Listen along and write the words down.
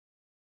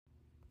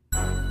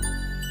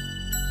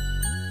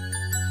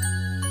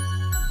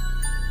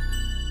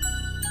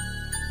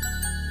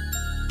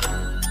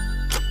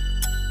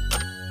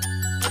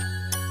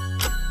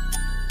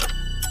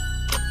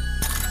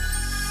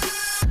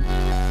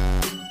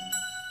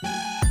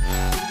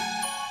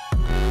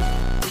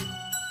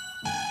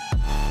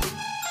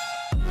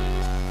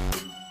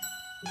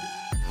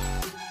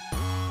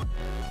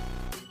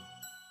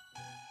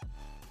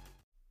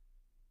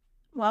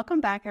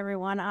Welcome back,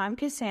 everyone. I'm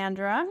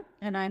Cassandra.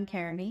 And I'm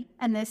Carrie.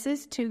 And this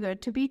is Too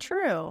Good to Be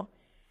True.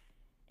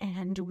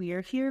 And we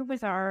are here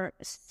with our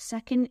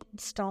second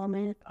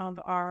installment of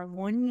our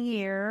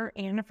 1-year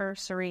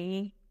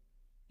anniversary,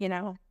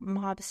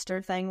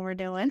 mobster thing we're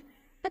doing.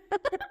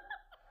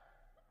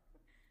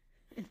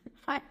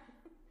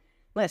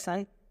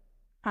 Listen,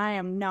 I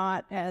am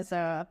not as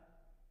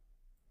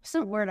what's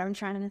the word I'm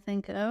trying to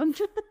think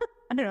of?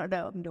 I don't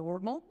know,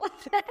 normal?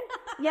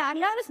 Yeah, I'm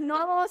not as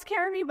normal as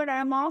Carrie, but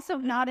I'm also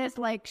not as,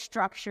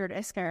 structured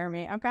as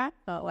Carrie, okay?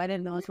 Oh, I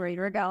didn't know that's where you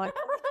were going.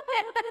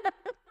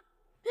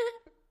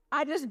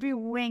 I just be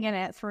winging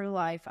it through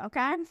life,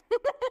 okay?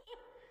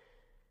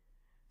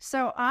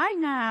 So I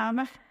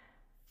have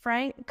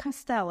Frank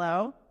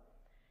Costello,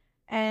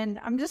 and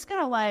I'm just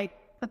going to,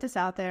 put this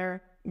out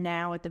there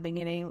now at the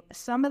beginning.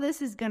 Some of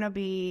this is going to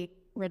be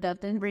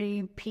redundant,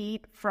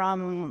 repeat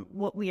from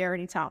what we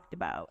already talked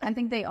about. I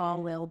think they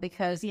all will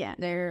because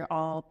they're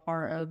all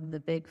part of the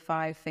Big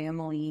Five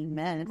family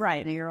men.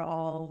 Right. They're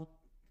all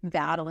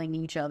battling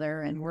each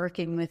other and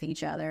working with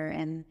each other.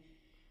 And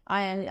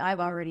I've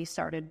already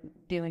started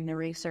doing the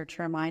research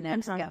for my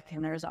next stuff,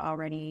 and there's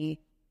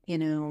already,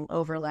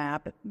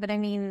 overlap. But I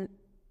mean,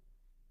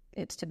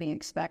 it's to be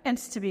expected.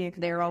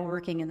 They're all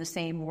working in the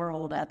same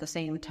world at the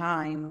same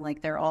time.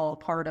 They're all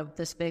part of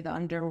this big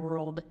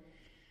underworld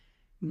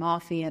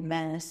mafia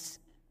mess,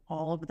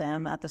 all of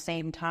them at the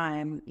same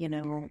time,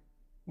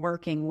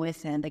 working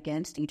with and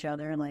against each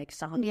other.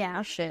 Some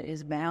shit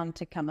is bound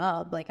to come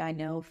up. I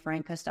know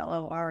Frank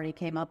Costello already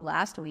came up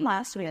last week.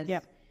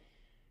 Yep.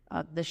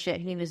 The shit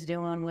he was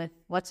doing with,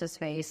 what's his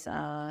face?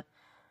 The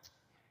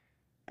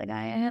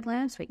guy I had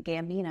last week,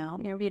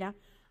 Gambino.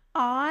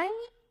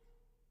 I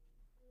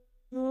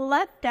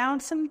left down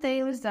some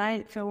things that I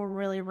didn't feel were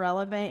really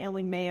relevant, and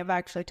we may have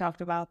actually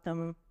talked about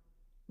them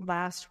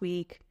last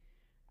week.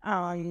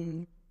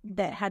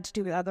 That had to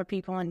do with other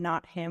people and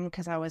not him,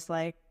 because I was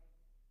like,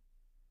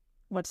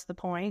 what's the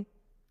point?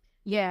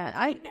 Yeah,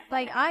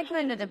 I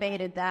kind of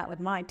debated that with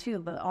mine too,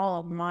 but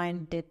all of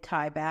mine did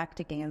tie back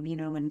to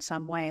Gambino in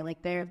some way.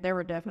 There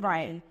were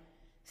definitely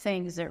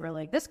things that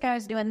were this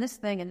guy's doing this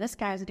thing and this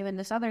guy's doing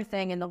this other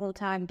thing, and the whole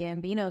time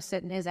Gambino's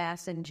sitting his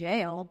ass in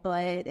jail,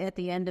 but at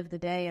the end of the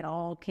day, it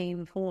all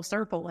came full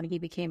circle when he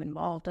became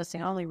involved. That's the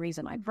only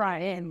reason I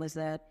brought it in, was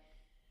that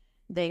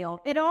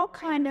it all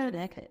kind of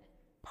connected.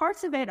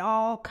 Parts of it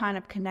all kind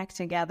of connect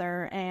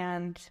together,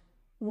 and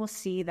we'll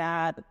see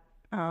that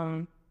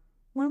when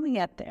we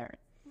get there.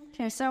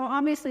 Okay, so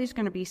obviously there's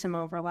going to be some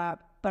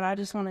overlap, but I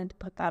just wanted to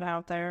put that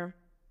out there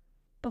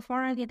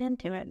before I get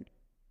into it.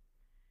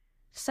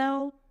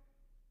 So,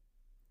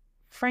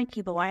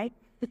 Frankie boy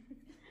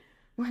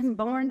was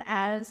born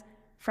as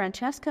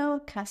Francesco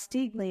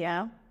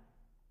Castiglia,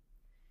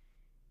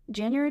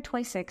 January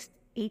 26,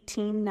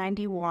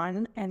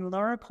 1891, in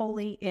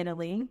Loripoli,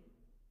 Italy.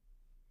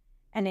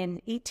 And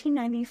in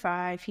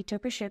 1895, he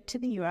took a ship to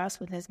the U.S.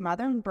 with his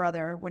mother and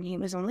brother when he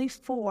was only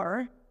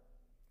 4.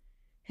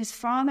 His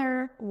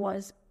father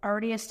was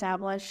already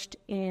established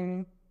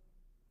in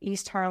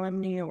East Harlem,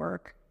 New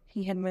York.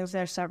 He had moved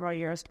there several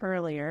years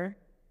earlier.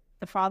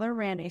 The father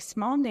ran a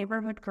small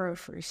neighborhood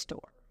grocery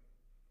store.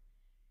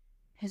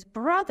 His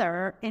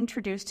brother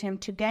introduced him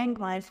to gang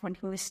life when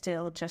he was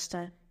still just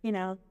a,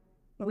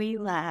 wee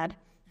lad.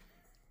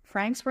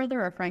 Frank's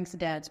brother or Frank's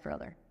dad's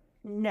brother?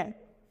 No.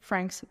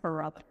 Frank's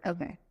brother.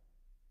 Okay.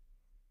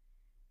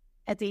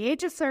 At the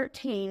age of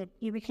 13,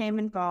 he became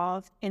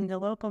involved in the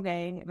local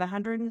gang, the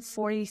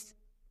 140...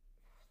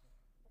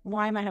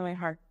 Why am I having a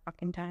hard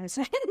fucking time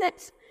saying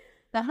this?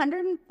 The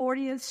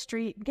 140th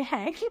Street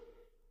Gang.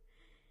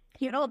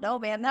 You don't know,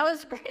 man. That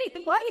was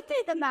pretty... Why you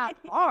think that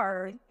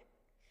hard?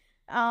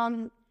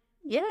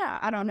 Yeah,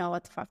 I don't know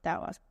what the fuck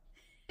that was.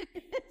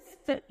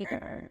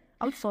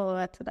 I'm full of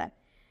it today.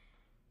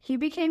 He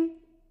became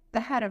the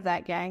head of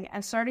that gang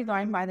and started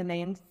going by the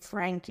name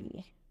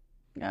Frankie.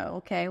 Oh,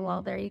 okay.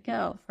 Well, there you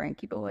go,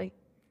 Frankie boy.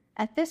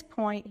 At this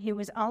point, he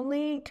was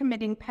only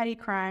committing petty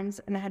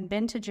crimes and had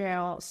been to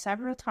jail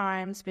several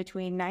times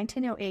between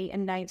 1908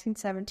 and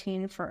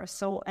 1917 for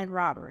assault and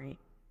robbery.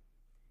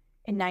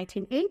 In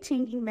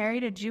 1918, he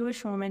married a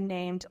Jewish woman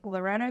named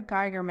Loretta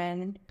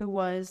Geigerman, who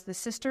was the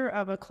sister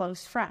of a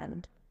close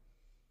friend.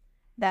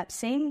 That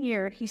same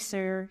year, he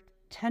served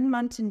 10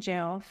 months in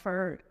jail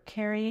for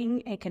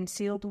carrying a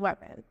concealed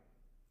weapon.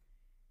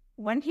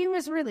 When he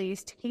was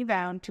released, he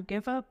vowed to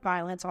give up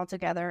violence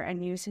altogether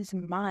and use his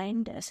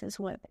mind as his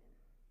weapon.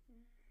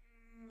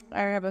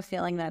 I have a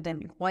feeling that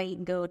didn't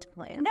quite go to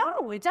plan.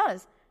 No, it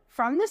does.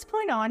 From this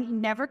point on, he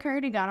never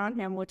carried a gun on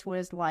him, which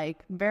was,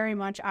 very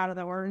much out of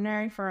the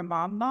ordinary for a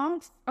mob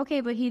boss. Okay,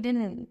 but he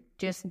didn't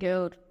just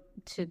go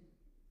to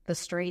the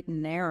straight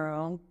and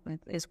narrow,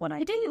 is what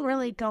He didn't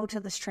really go to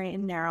the straight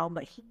and narrow,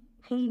 but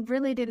he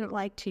really didn't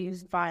like to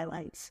use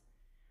violence.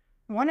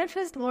 One of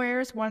his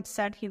lawyers once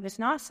said he was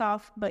not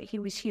soft, but he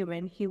was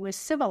human. He was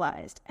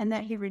civilized, and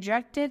that he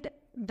rejected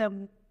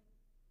the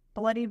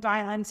bloody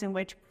violence in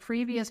which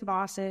previous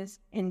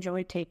bosses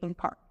enjoyed taking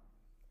part.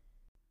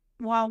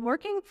 While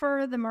working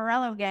for the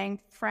Morello gang,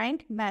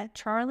 Frank met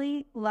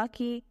Charlie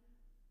Lucky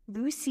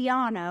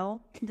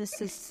Luciano.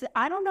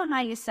 I don't know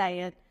how you say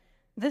it.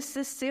 The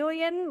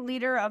Sicilian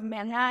leader of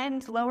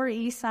Manhattan's Lower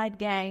East Side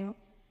gang,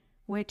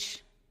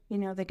 which,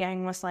 the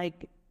gang was,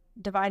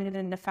 divided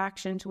into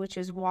factions, which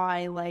is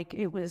why,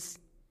 it was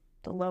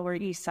the Lower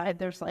East Side.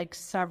 There's,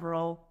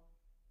 several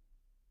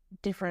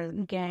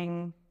different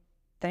gang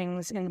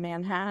things in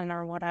Manhattan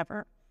or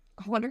whatever.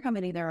 I wonder how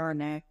many there are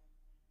now.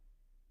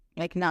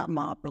 Not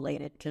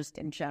mob-related, just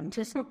in general.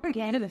 Just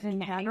gang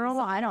in general?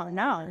 I don't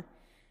know.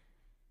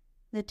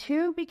 The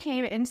two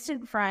became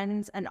instant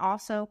friends and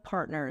also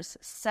partners.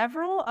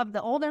 Several of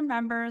the older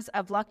members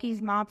of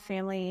Lucky's mob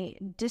family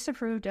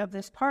disapproved of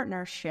this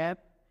partnership.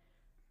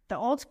 The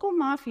old-school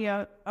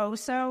mafia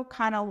also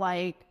kind of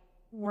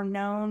were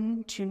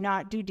known to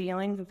not do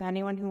dealings with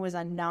anyone who was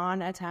a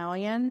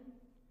non-Italian.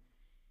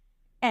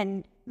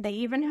 And they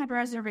even had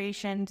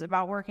reservations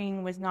about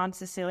working with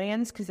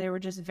non-Sicilians because they were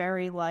just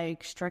very,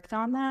 strict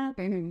on that.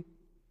 Mm-hmm.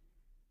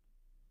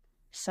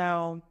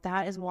 So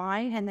that is why.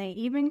 And they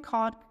even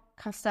called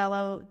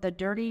Costello the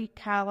Dirty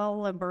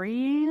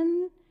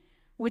Calabrian,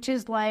 which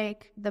is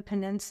the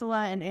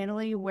peninsula in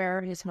Italy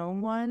where his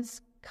home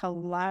was.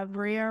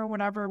 Calabria or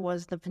whatever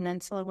was the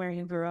peninsula where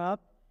he grew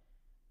up.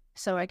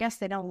 So I guess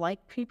they don't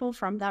like people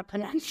from that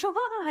peninsula.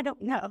 I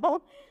don't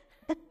know.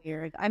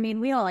 Weird. I mean,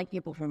 we don't like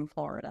people from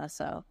Florida,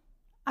 so.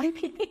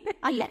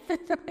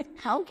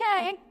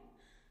 Okay.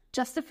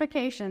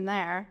 Justification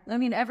there. I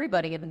mean,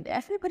 everybody in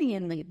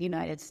the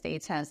United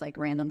States has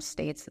random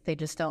states that they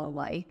just don't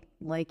like.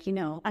 I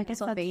guess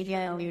Pennsylvania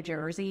and New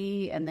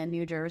Jersey, and then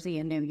New Jersey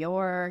and New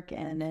York,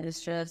 and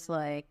it's just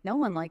no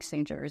one likes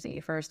New Jersey,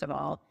 first of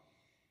all.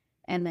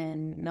 And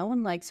then no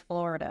one likes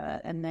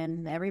Florida, and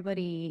then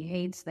everybody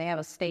hates, they have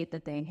a state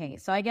that they hate.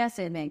 So I guess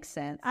it makes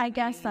sense. I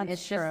guess that's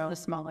it's true.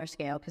 Just a smaller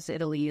scale, because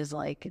Italy is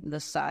the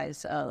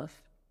size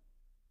of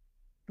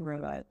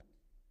Rhode Island.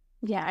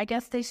 Yeah, I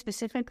guess they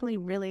specifically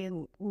really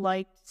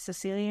liked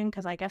Sicilian,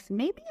 because I guess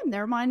maybe in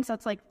their minds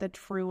that's the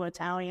true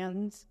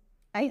Italians.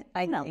 I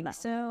think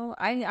so.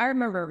 I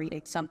remember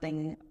reading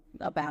something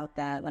about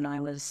that when I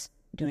was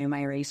doing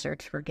my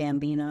research for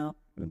Gambino,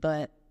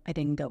 but I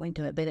didn't go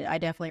into it. But I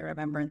definitely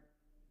remember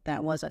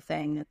that was a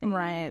thing. That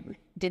they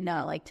did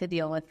not like to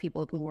deal with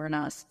people who were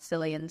not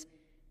Sicilians,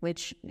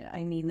 which,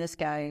 I mean, this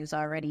guy is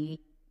already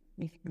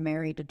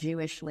married a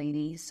Jewish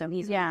lady, so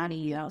he's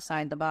already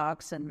outside the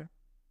box. And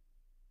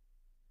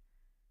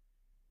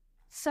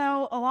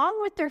so,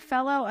 along with their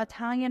fellow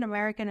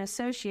Italian-American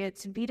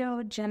associates,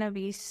 Vito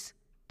Genovese,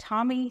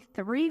 Tommy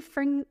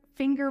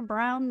Three-Finger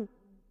Brown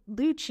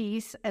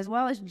Lucis, as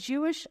well as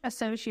Jewish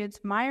associates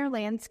Meyer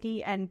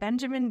Lansky and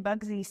Benjamin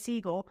Bugsy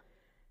Siegel,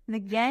 the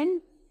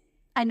gang,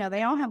 I know,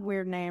 they all have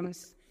weird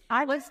names.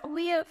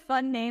 We have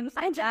fun names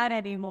like that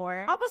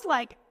anymore. I was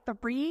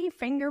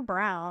Three-Finger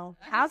Brown.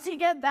 How's he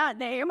get that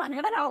name? I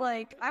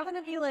want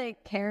to be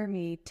carry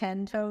me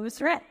 10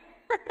 toes, right?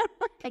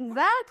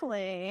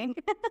 Exactly.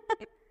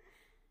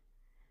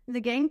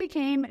 The gang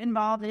became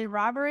involved in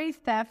robbery,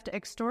 theft,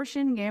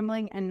 extortion,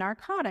 gambling, and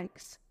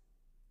narcotics.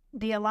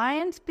 The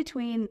alliance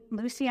between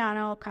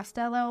Luciano,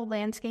 Costello,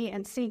 Lansky,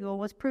 and Siegel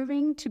was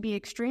proving to be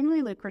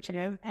extremely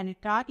lucrative, and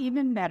it got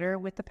even better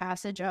with the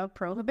passage of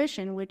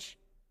Prohibition, which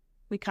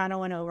we kind of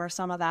went over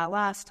some of that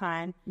last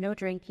time. No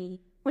drinking.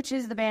 Which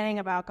is the banning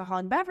of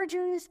alcoholic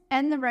beverages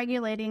and the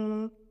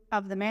regulating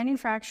of the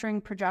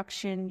manufacturing,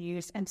 production,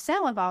 use, and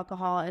sale of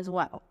alcohol as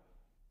well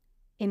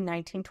in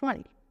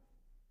 1920.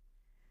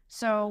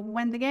 So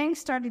when the gang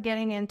started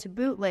getting into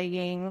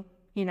bootlegging,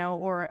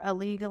 or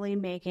illegally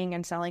making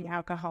and selling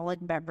alcoholic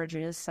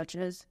beverages such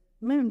as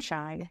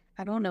moonshine.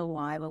 I don't know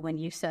why, but when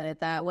you said it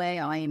that way,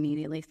 I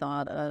immediately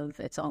thought of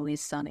It's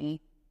Always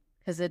Sunny.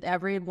 Because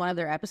every one of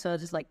their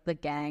episodes is the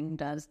gang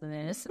does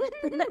this.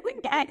 The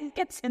gang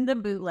gets into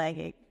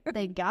bootlegging.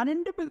 They got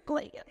into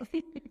bootlegging.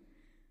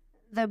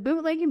 The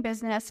bootlegging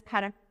business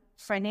had a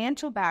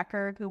financial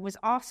backer who was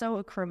also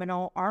a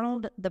criminal,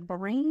 Arnold the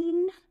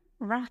Brain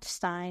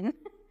Rothstein.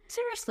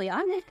 Seriously,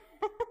 I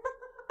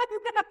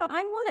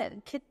want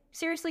it.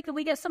 Seriously, could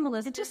we get some of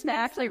this just to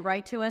actually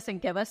write to us and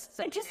give us?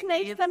 It just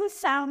makes them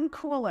sound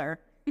cooler.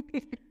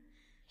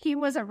 He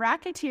was a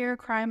racketeer,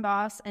 crime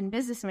boss, and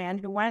businessman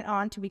who went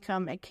on to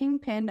become a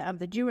kingpin of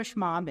the Jewish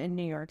mob in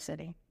New York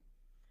City.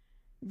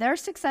 Their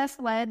success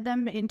led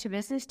them into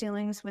business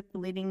dealings with the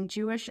leading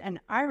Jewish and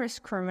Irish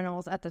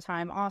criminals at the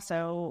time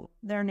also.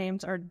 Their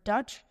names are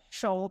Dutch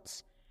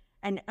Schultz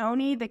and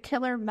Oni the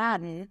Killer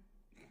Madden,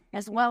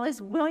 as well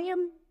as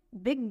William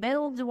Big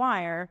Bill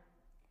Dwyer.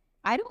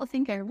 I don't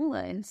think I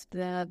realized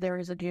that there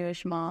is a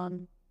Jewish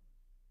mob.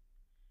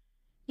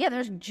 Yeah,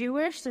 there's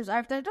Jewish. There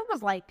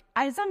was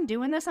as I'm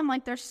doing this, I'm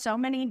there's so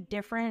many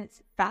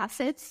different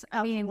facets.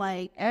 I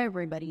mean,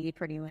 everybody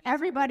pretty much.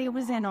 Everybody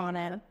was in on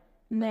it.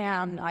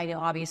 Man, I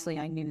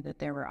knew that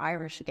there were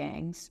Irish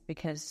gangs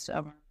because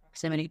of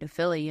proximity to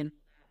Philly,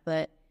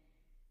 but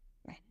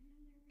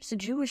it's a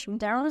Jewish.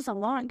 There was a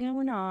lot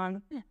going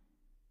on. Yeah.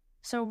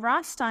 So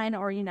Rothstein,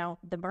 or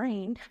the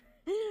Brain,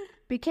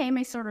 became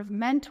a sort of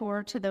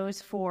mentor to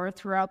those four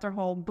throughout their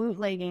whole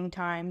bootlegging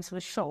times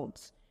with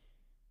Schultz,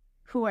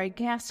 who I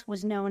guess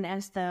was known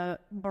as the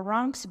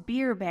Bronx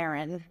Beer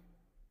Baron.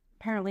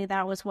 Apparently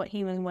that was what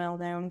he was well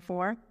known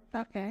for.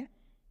 Okay.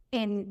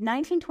 In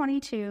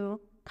 1922,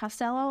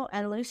 Costello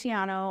and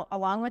Luciano,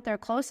 along with their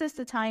closest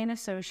Italian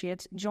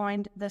associates,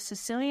 joined the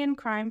Sicilian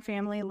crime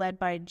family led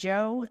by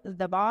Joe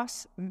the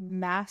Boss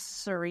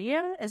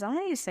Masseria. Is that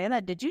how you say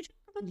that? Did you?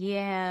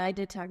 Yeah, I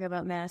did talk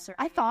about Masseria.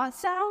 I thought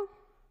so.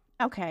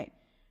 Okay.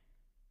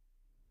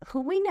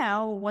 Who we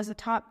know was a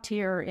top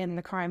tier in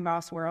the crime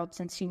boss world,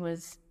 since he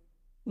was,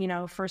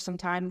 for some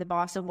time the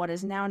boss of what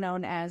is now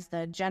known as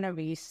the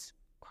Genovese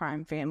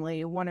crime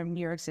family, one of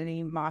New York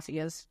City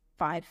Mafia's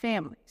 5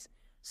 families.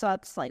 So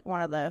that's like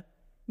one of the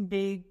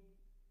big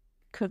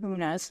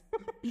kahunas,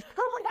 or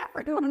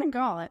whatever you want to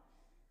call it.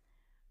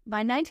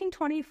 By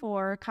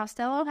 1924,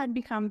 Costello had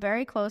become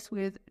very close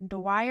with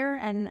Dwyer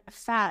and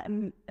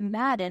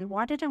Madden.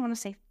 Why did I want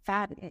to say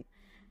Fadden?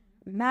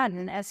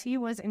 Madden, as he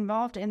was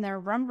involved in their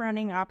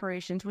rum-running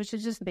operations, which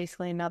is just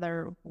basically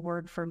another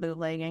word for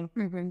bootlegging.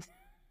 Mm-hmm.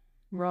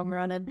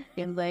 Rum-running,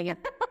 bootlegging.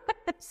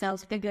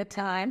 Sounds like a good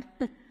time.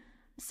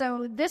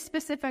 So this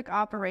specific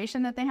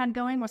operation that they had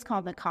going was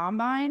called the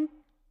Combine,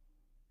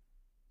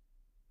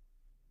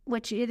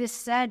 which it is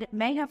said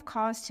may have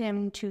caused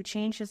him to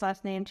change his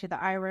last name to the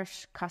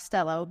Irish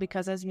Costello,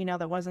 because, as you know,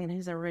 that wasn't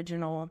his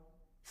original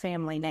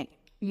family name.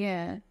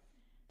 Yeah.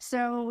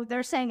 So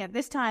they're saying at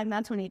this time,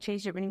 that's when he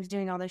changed it, when he was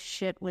doing all this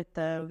shit with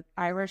the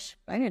Irish.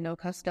 I didn't know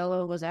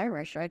Costello was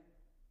Irish. I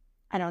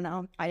don't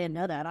know. I didn't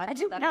know that. I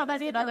didn't know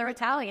that either. Another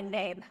Italian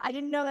name. I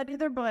didn't know that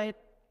either, but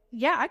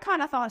yeah, I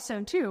kind of thought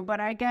so too. But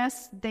I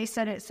guess they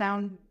said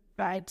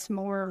it's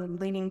more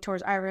leaning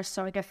towards Irish.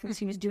 So I guess since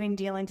he was doing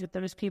dealings with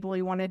those people,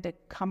 he wanted to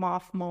come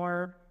off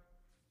more,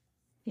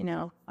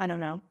 I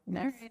don't know,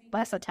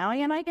 less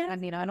Italian, I guess. I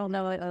mean, I don't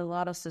know a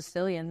lot of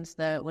Sicilians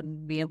that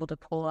would be able to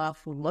pull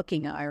off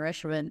looking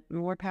Irish, but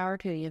more power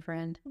to you,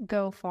 friend.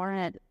 Go for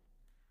it.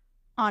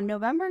 On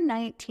November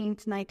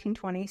 19th,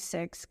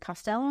 1926,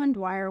 Costello and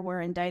Dwyer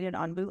were indicted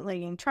on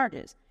bootlegging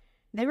charges.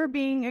 They were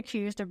being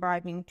accused of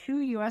bribing 2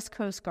 U.S.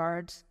 Coast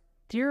Guards,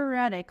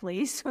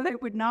 theoretically, so they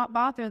would not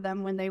bother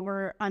them when they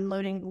were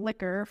unloading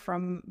liquor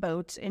from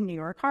boats in New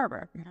York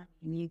Harbor.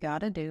 You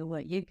gotta do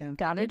what you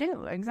gotta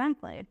do,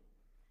 exactly.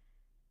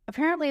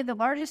 Apparently, the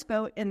largest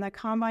boat in the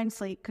Combine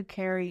fleet could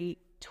carry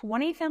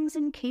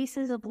 20,000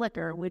 cases of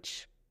liquor,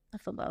 which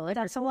that's a lot of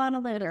liquor. That's a lot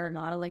of liquor.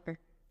 Not a liquor.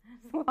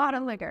 A lot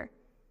of liquor.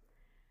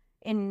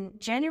 In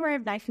January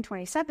of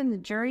 1927, the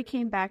jury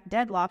came back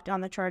deadlocked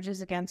on the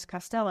charges against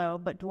Costello,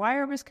 but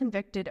Dwyer was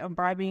convicted of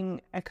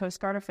bribing a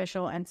Coast Guard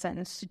official and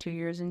sentenced to 2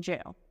 years in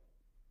jail.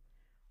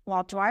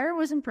 While Dwyer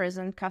was in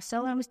prison,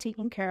 Costello was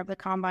taking care of the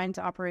Combine's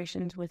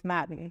operations with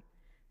Madden.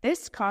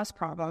 This caused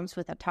problems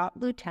with a top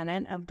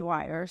lieutenant of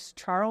Dwyer's,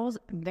 Charles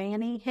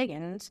Vanny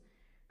Higgins,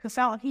 who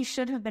felt he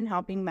should have been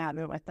helping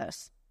Madden with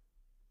this.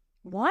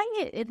 Why?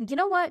 You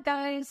know what,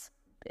 guys?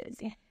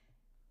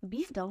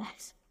 Beef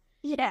dogs.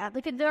 Yeah,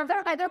 they're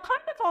kind of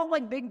all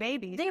like big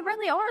babies. They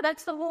really are.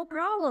 That's the whole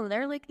problem.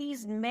 They're like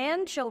these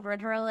man children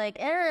who are like,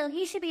 oh,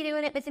 he should be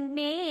doing it with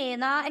me,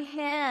 not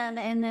him.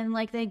 And then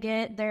like they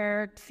get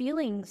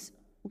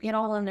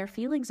all in their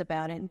feelings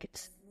about it and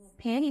get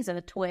panties in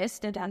a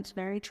twist, and that's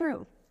very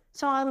true.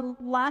 So on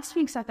last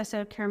week's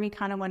episode, Kermie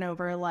kind of went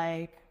over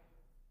like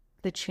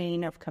the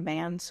chain of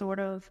command sort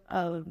of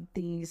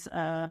these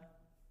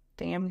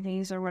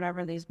families or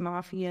whatever, these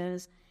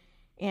mafias.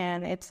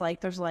 And it's like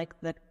there's like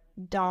the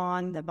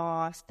Don, the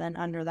boss, then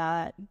under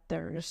that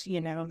there's, the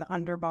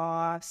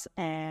underboss,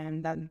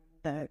 and then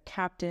the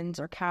captains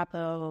or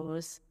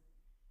capos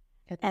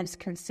and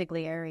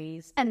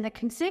consiglieres. And the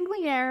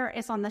consigliere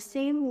is on the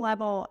same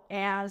level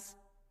as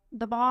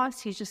the boss.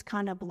 He's just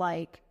kind of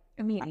like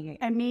a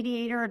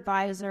mediator,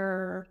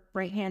 advisor,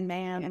 right-hand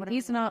man. And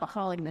he's not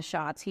calling the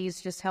shots.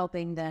 He's just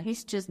helping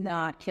he's just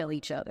not kill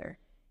each other.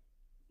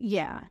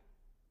 Yeah.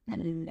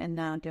 And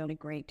now doing a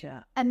great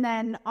job. And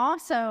then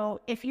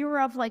also, if you were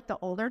of like the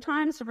older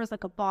times, there was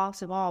like a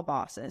boss of all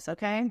bosses,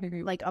 okay?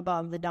 Mm-hmm. Like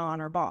above the Don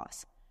or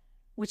boss,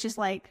 which is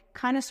like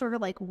kind of sort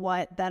of like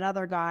what that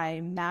other guy,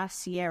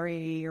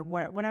 Massieri, or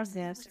what was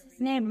his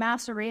name?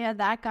 Masseria,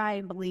 that guy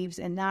believes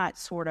in that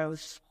sort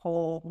of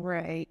whole,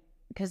 right?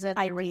 Because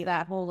I read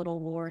that whole little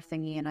war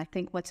thingy, and I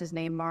think what's his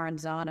name,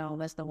 Maranzano,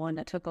 was the one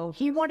that took over.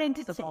 He wanted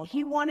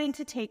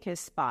to take his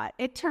spot.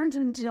 It turns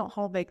into a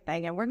whole big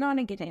thing, and we're going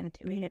to get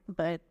into it,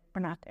 but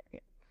we're not there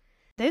yet.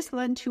 This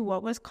led to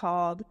what was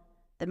called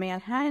the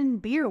Manhattan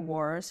Beer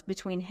Wars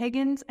between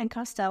Higgins and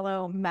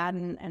Costello,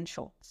 Madden, and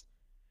Schultz.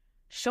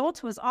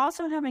 Schultz was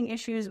also having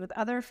issues with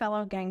other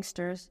fellow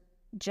gangsters,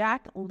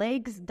 Jack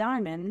Legs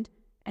Diamond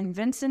and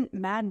Vincent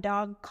Mad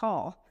Dog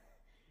Call.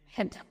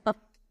 And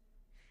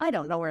I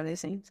don't know where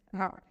these things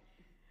are.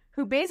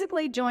 Who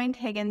basically joined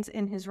Higgins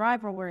in his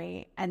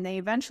rivalry, and they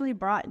eventually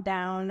brought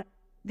down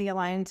the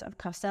alliance of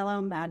Costello,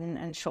 Madden,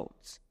 and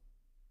Schultz.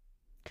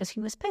 Because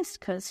he was pissed,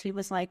 because he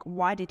was like,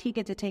 why did he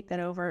get to take that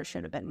over? It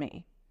should have been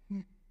me.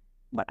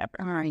 Whatever.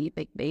 All right, you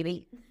big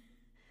baby.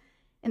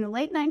 In the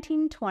late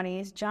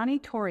 1920s, Johnny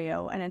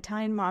Torrio, an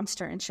Italian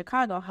mobster in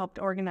Chicago, helped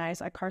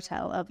organize a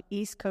cartel of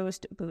East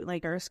Coast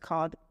bootleggers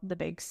called the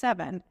Big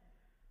Seven,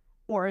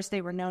 or as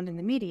they were known in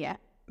the media,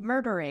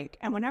 Murder Inc.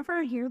 And whenever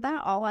I hear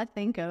that, all I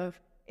think of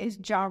is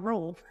Ja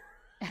Rule.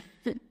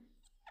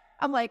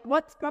 I'm like,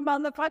 what's my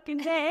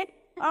motherfucking name?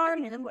 I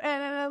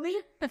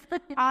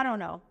don't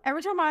know.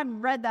 Every time I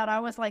read that, I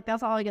was like,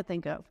 that's all I could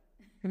think of.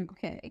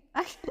 Okay.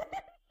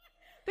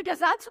 Because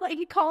that's what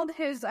he called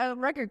his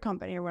record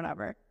company or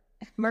whatever.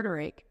 Murder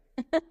Inc.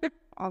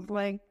 I was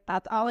like,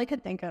 that's all I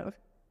could think of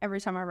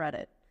every time I read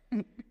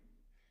it.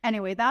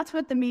 Anyway, that's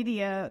what the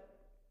media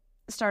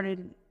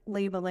started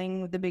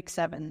labeling the Big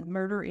Seven,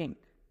 Murder Inc.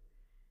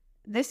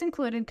 This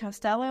included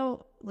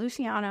Costello,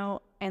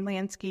 Luciano, and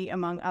Lansky,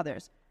 among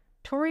others.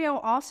 Torrio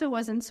also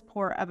was in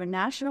support of a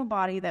national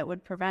body that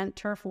would prevent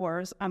turf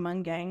wars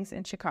among gangs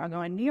in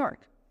Chicago and New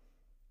York.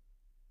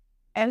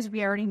 As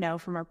we already know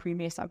from our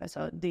previous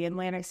episode, the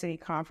Atlantic City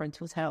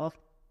Conference was held.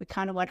 We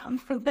kind of went on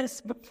for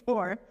this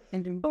before,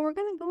 but we're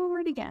going to go over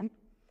it again.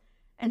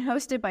 And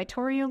hosted by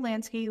Torrio,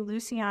 Lansky,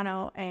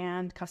 Luciano,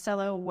 and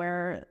Costello,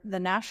 where the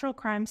National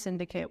Crime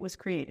Syndicate was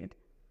created.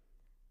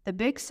 The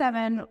Big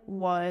Seven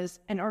was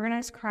an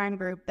organized crime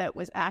group that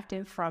was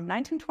active from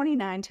 1929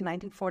 to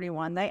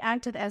 1941. They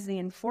acted as the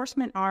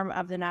enforcement arm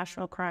of the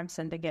National Crime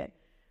Syndicate.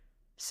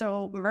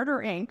 So Murder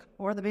Inc.,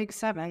 or the Big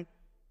Seven,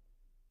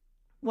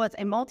 was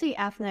a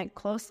multi-ethnic,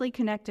 closely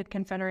connected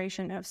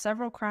confederation of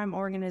several crime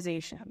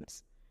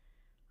organizations.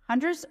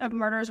 Hundreds of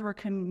murders were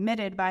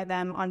committed by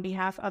them on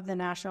behalf of the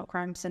National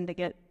Crime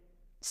Syndicate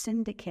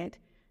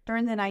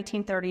during the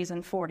 1930s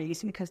and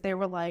 40s because they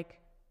were like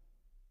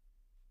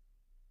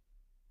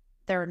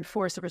their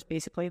enforcers,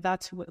 basically.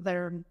 That's what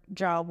their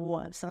job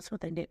was. That's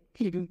what they did.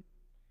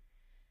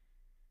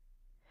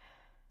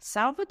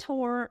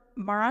 Salvatore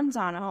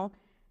Maranzano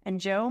and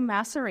Joe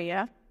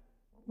Masseria,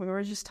 we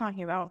were just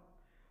talking about,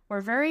 were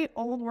very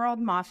old-world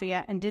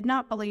mafia and did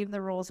not believe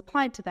the rules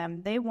applied to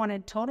them. They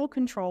wanted total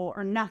control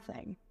or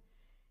nothing.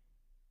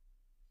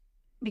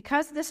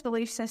 Because this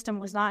belief system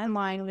was not in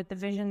line with the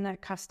vision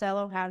that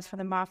Costello had for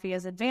the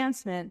mafia's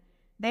advancement,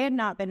 they had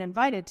not been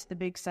invited to the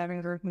Big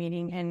Seven group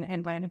meeting in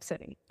Atlantic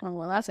City. Oh,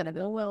 well, that's going to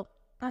go well.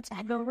 That's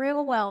going to go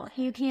real well.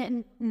 You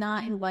can't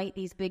not invite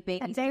these big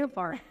babies too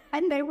far.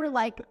 And they were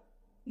like,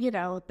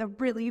 the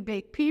really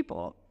big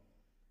people.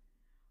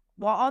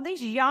 While all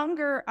these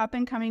younger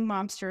up-and-coming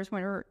mobsters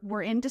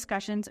were in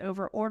discussions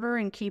over order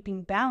and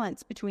keeping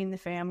balance between the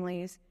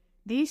families,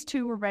 these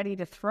two were ready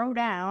to throw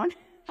down.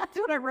 That's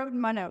what I wrote in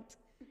my notes.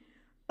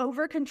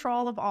 Over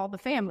control of all the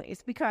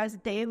families because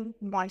they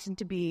wanted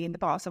to be the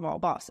boss of all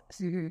bosses.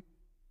 Mm-hmm.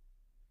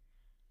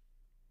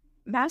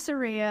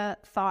 Masseria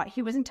thought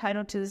he was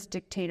entitled to this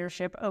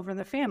dictatorship over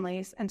the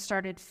families and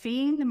started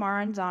feeing the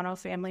Maranzano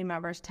family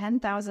members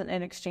 $10,000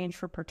 in exchange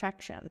for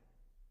protection.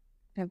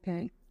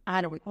 Okay. I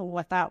don't know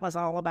what that was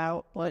all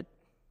about, but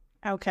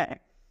okay.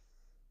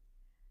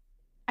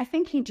 I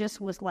think he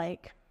just was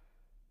like,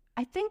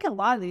 I think a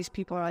lot of these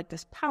people are like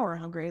this power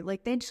hungry.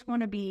 Like they just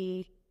want to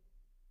be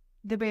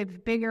the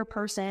bigger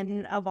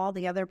person of all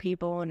the other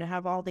people and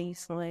have all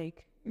these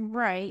like,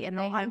 right. And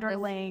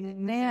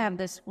they have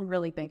this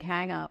really big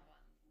hang up,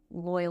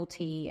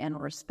 loyalty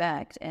and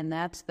respect. And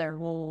that's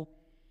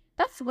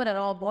what it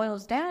all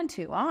boils down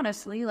to,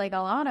 honestly. Like, a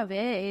lot of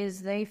it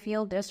is they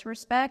feel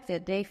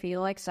disrespected. They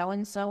feel like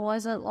so-and-so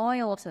wasn't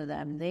loyal to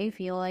them. They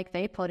feel like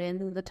they put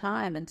in the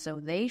time, and so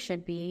they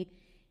should be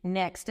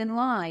next in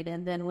line.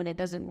 And then when it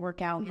doesn't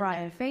work out in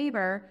their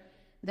favor,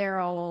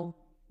 they're all,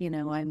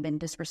 I've been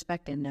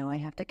disrespected. No, I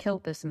have to kill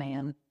this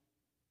man.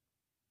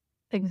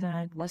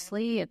 Exactly.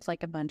 Leslie, it's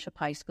like a bunch of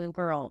high school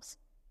girls.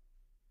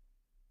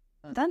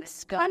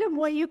 That's kind of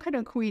what you could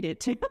equate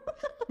it to.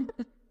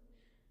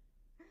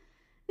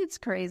 It's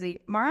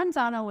crazy.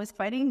 Maranzano was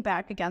fighting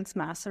back against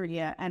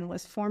Masseria and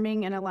was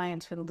forming an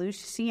alliance with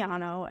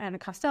Luciano and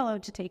Costello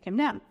to take him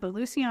down. But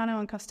Luciano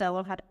and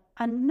Costello had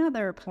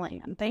another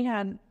plan. They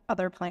had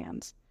other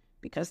plans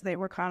because they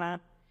were kind of,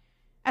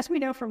 as we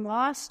know from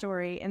Lost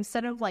Story,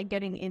 instead of like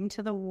getting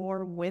into the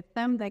war with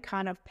them, they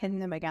kind of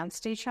pinned them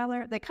against each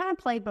other. They kind of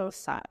played both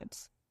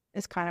sides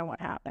is kind of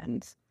what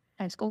happens.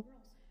 High school?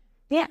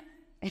 Yeah.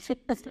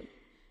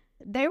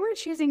 They were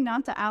choosing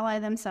not to ally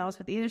themselves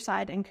with either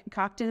side and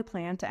concocted a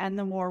plan to end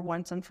the war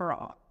once and for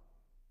all.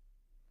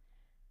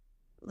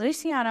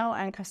 Luciano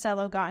and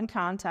Costello got in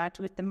contact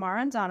with the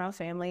Maranzano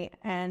family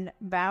and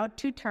vowed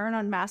to turn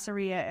on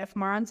Masseria if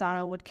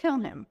Maranzano would kill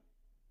him.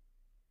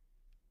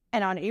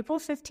 And on April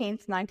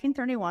 15th,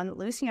 1931,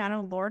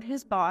 Luciano lured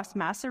his boss,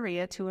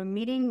 Masseria, to a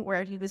meeting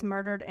where he was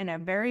murdered in a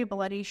very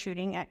bloody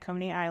shooting at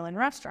Coney Island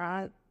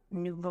restaurant,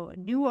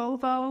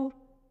 Nuovo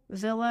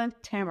Villa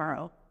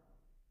Tamaro.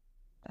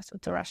 That's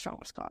what the restaurant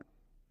was called.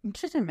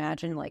 Just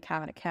imagine like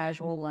having a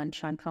casual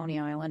lunch on Coney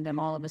Island and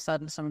all of a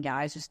sudden some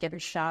guys just get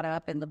shot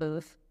up in the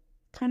booth.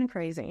 Kind of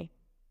crazy.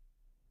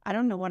 I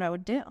don't know what I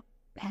would do.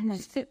 And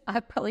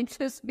I'd probably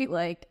just be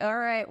like, all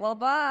right, well,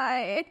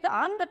 bye.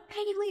 I'm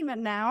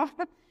leaving now.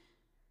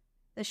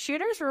 The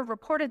shooters were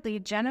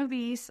reportedly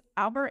Genovese,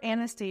 Albert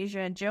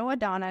Anastasia, Joe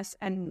Adonis,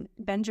 and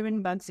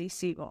Benjamin Bugsy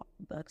Siegel.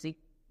 Bugsy.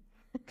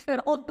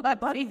 Good old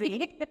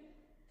Bugsy.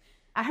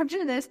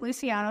 After this,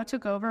 Luciano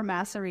took over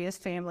Massaria's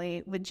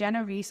family, with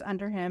Genovese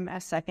under him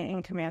as second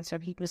in command, so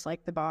he was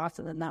like the boss,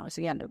 and then that was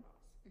the end of it.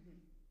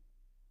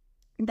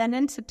 Then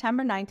in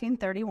September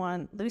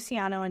 1931,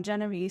 Luciano and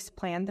Genovese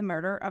planned the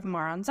murder of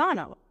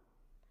Maranzano.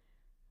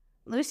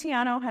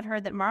 Luciano had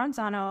heard that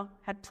Maranzano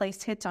had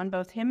placed hits on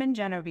both him and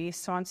Genovese,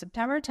 so on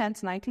September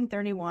 10th,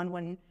 1931,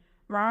 when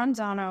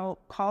Maranzano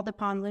called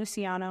upon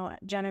Luciano,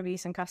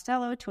 Genovese, and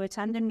Costello to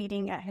attend a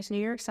meeting at his New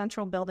York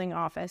Central Building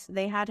office,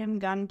 they had him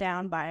gunned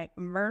down by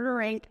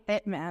murder-8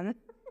 hitmen.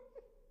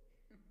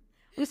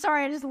 I'm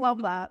sorry, I just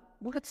love that.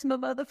 What's my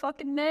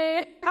motherfucking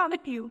name? How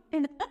did you?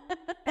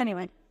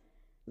 Anyway,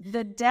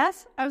 the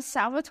death of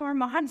Salvatore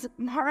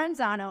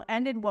Maranzano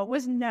ended what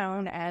was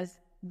known as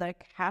the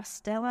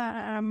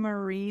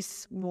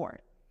Castellammarese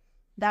War.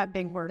 That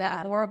big word.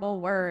 That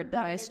horrible word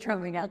that I was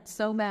struggling out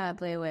so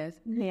badly with.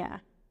 Yeah.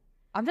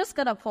 I'm just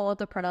going to pull up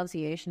the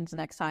pronunciations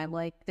next time.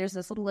 Like, there's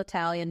this little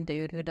Italian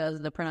dude who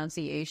does the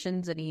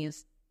pronunciations, and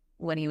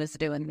when he was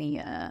doing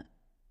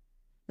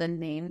the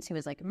names, he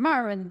was like,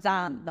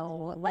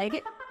 Maranzano.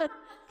 Like, can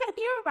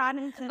you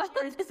imagine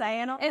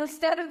saying it?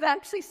 Instead of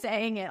actually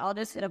saying it, I'll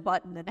just hit a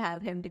button and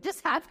have him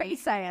just have me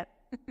say it.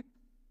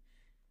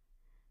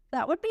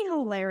 That would be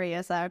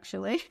hilarious,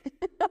 actually.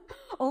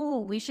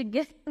 Oh, we should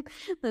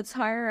let's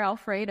hire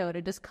Alfredo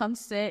to just come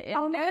sit.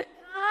 Oh my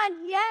God,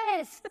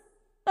 yes!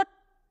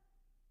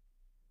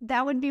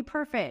 That would be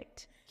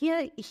perfect.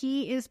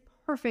 He is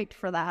perfect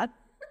for that.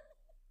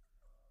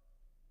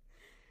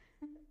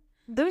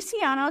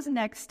 Luciano's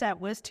next step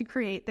was to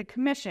create the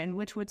commission,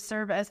 which would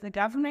serve as the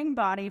governing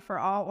body for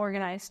all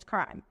organized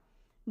crime.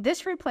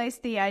 This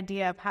replaced the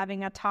idea of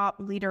having a top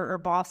leader or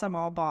boss of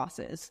all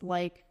bosses,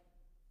 like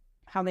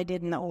how they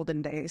did in the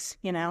olden days,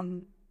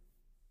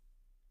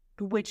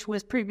 which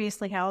was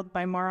previously held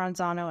by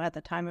Maranzano at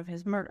the time of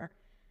his murder.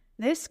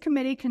 This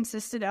committee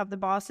consisted of the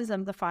bosses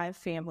of the 5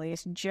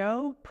 families.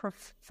 Joe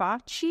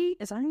Profaci,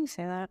 is that how you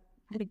say that?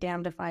 I'd be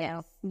damned if I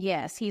know.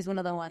 Yes, he's one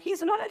of the ones. He's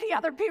one of the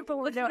other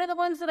people. He's one of the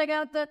ones that I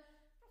got the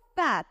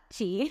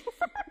Facci.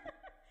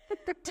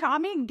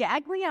 Tommy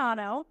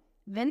Gagliano,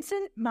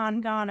 Vincent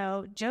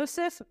Mangano,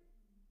 Joseph,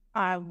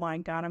 oh my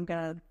God, I'm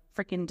going to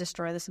freaking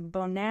destroy this.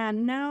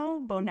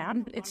 Bonanno.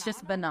 It's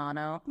just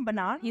Bonanno.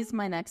 Banana. He's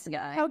my next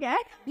guy. Okay.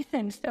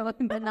 So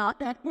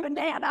Banana.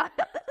 Banana.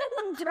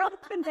 Drunk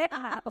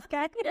banana.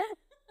 Okay.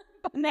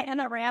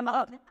 Banana ram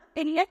up.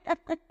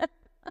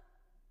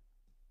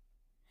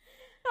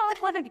 Oh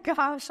my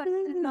gosh.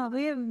 No,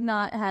 we have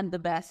not had the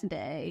best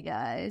day,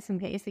 guys, in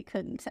case you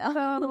couldn't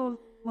tell.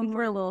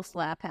 We're a little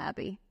slap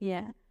happy.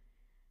 Yeah.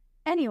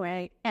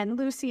 Anyway, and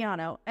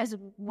Luciano, as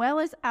well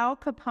as Al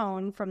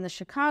Capone from the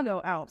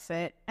Chicago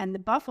outfit and the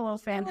Buffalo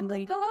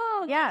family.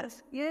 Oh,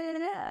 yes.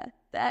 Yeah.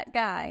 That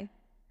guy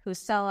whose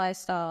cell I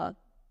saw.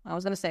 I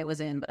was going to say it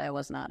was in, but I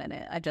was not in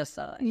it. I just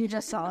saw it. You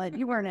just saw it.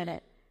 You weren't in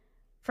it.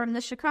 From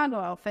the Chicago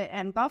outfit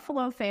and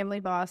Buffalo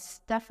family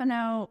boss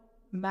Stefano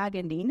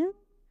Magandino?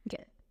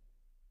 Okay.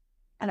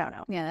 I don't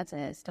know. Yeah, that's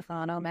it.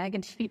 Stefano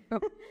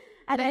Magandino.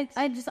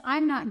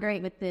 I'm not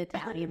great with the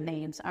Italian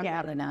names. I'm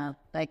really not.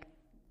 Like,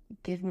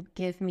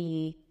 give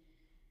me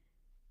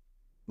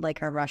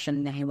like a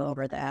Russian name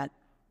over that.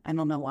 I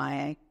don't know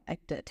why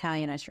the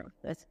Italian I struggle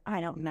with. I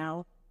don't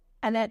know.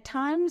 And at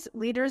times,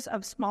 leaders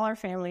of smaller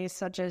families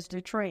such as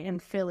Detroit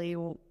and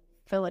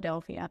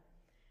Philadelphia,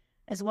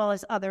 as well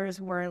as others,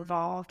 were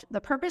involved.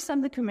 The purpose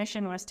of the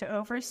commission was to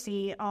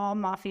oversee all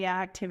mafia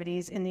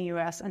activities in the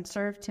U.S. and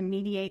serve to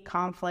mediate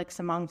conflicts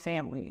among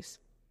families.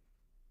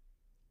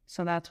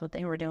 So that's what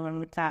they were doing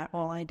with that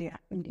whole idea.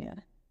 Yeah.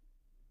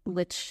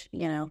 Which,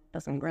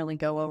 doesn't really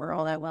go over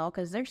all that well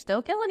because they're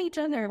still killing each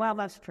other. Well,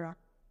 that's true.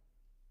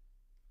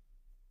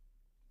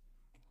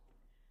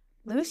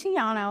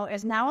 Luciano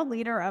is now a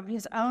leader of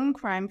his own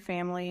crime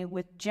family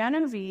with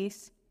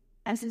Genovese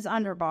as his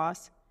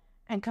underboss,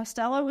 and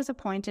Costello was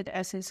appointed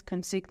as his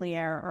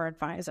consigliere or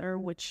advisor,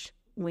 which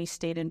we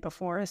stated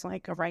before is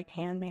like a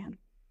right-hand man.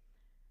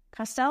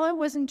 Costello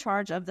was in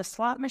charge of the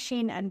slot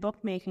machine and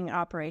bookmaking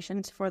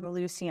operations for the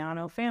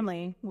Luciano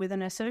family, with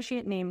an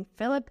associate named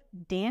Philip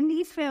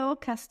Dandy Phil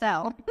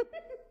Costello.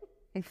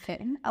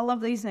 I love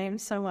these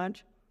names so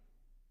much.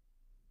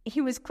 He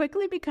was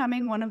quickly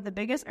becoming one of the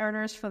biggest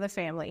earners for the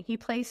family. He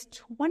placed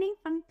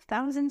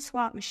 25,000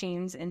 slot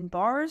machines in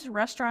bars,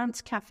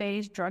 restaurants,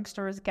 cafes,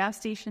 drugstores, gas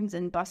stations,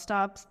 and bus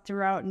stops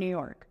throughout New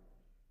York.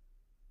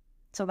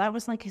 So that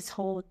was like his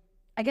whole,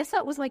 I guess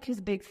that was like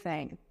his big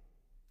thing.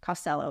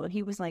 Costello.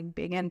 He was like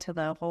big into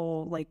the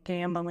whole like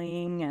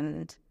gambling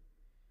and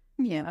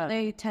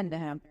they tend to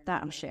have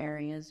that much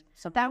areas.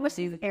 So that was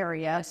the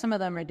area. Some of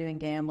them are doing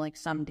gambling,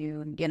 some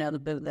do the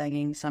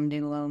bootlegging, some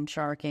do loan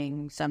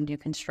sharking, some do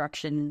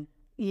construction,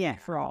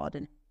 fraud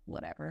and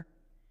whatever.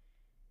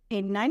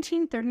 In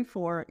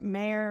 1934,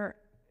 Mayor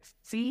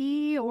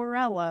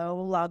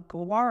Fiorello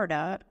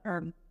LaGuardia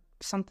or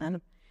something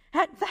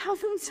had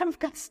thousands of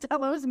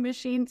Costello's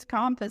machines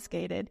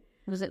confiscated.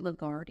 Was it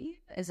LaGuardia?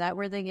 Is that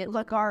where they get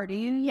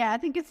LaGuardia? Yeah, I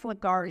think it's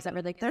LaGuardia. Is that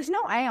where they? There's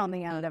no A on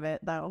the end of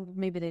it, though.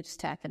 Maybe they just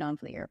tacked it on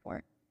for the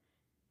airport.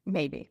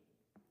 Maybe.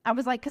 I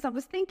was like, because I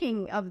was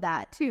thinking of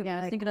that, too. Yeah, I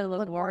was like, thinking of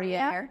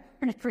LaGuardia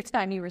every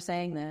time you were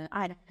saying that.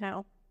 I don't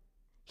know.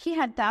 He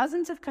had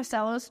thousands of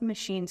Costello's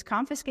machines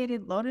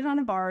confiscated, loaded on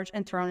a barge,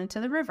 and thrown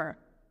into the river.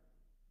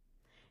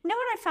 You know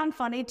what I found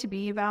funny to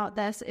be about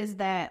this is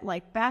that,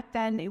 like, back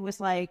then it was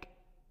like,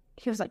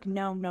 he was like,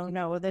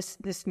 no,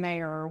 this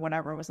mayor or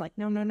whatever was like,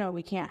 no,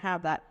 we can't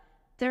have that.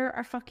 There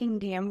are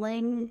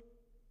fucking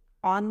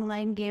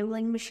online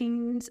gambling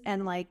machines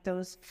and, like,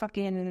 those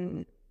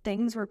fucking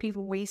things where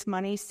people waste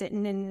money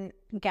sitting in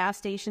gas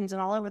stations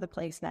and all over the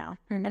place now.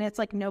 Mm-hmm. And it's,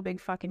 like, no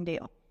big fucking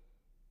deal.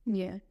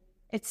 Yeah.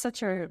 It's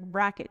such a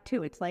racket,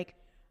 too. It's like,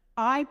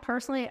 I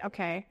personally,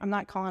 okay, I'm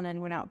not calling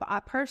anyone out, but I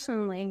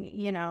personally,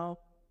 you know,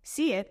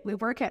 see it. We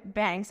work at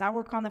banks. I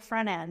work on the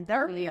front end.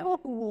 There are people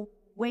who will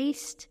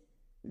waste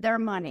their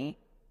money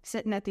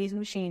sitting at these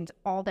machines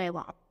all day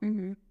long.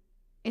 Mm-hmm.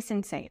 It's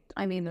insane.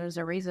 I mean, there's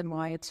a reason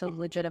why it's a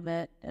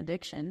legitimate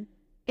addiction.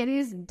 It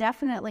is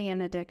definitely an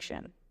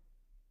addiction.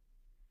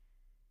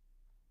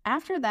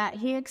 After that,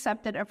 he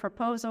accepted a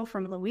proposal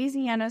from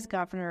Louisiana's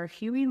governor,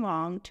 Huey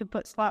Long, to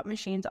put slot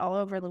machines all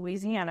over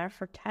Louisiana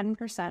for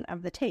 10%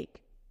 of the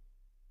take.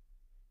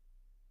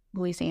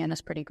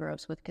 Louisiana's pretty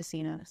gross with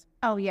casinos.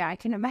 Oh, yeah, I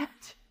can imagine.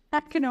 I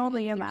can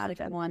only imagine.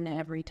 Like one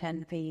every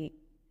 10 feet.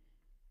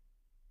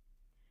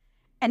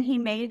 And he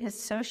made his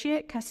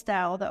associate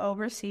Costello the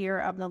overseer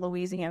of the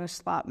Louisiana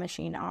slot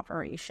machine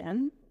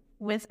operation,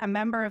 with a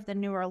member of the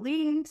New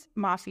Orleans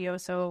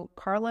mafioso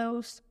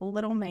Carlos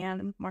Little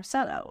Man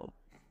Marcello.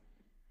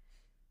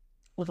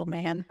 Little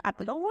man.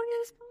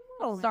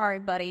 Oh, sorry,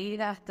 buddy. You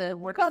have to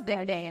work up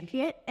there, Dan.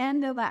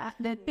 And the last.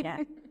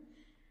 Yeah.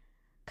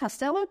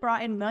 Costello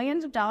brought in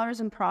millions of dollars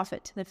in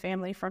profit to the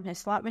family from his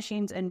slot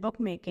machines, and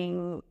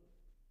bookmaking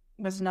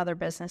was another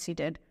business he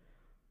did,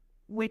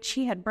 which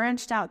he had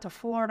branched out to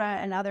Florida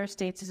and other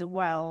states as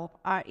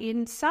well.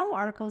 In some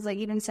articles, they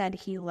even said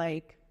he,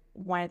 like,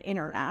 went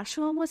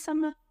international with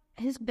some of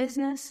his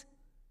business,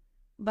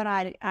 but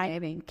I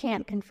mean,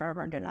 can't confirm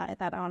or deny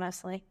that,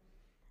 honestly.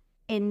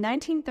 In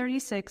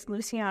 1936,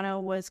 Luciano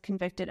was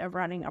convicted of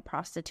running a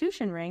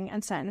prostitution ring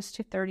and sentenced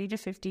to 30 to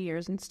 50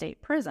 years in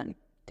state prison.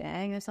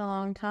 Dang, that's a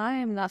long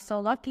time. Not so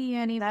lucky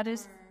anymore. That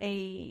is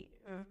a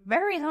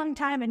very long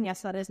time, and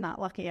yes, that is not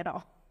lucky at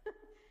all.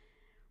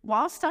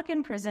 While stuck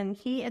in prison,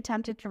 he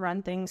attempted to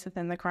run things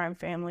within the crime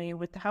family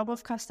with the help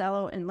of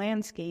Costello and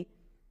Lansky,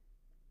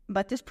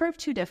 but this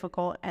proved too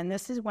difficult, and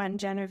this is when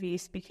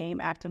Genovese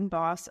became acting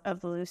boss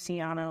of the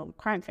Luciano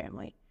crime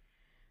family.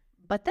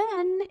 But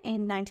then,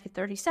 in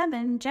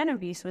 1937,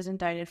 Genovese was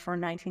indicted for a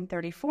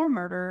 1934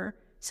 murder,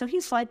 so he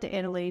fled to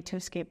Italy to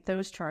escape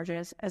those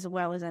charges, as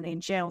well as any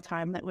jail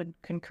time that would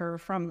concur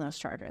from those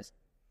charges.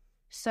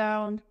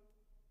 So,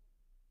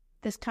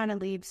 this kind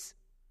of leaves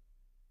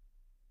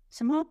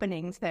some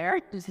openings there,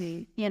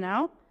 you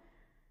know?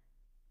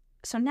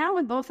 So now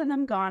with both of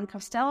them gone,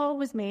 Costello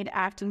was made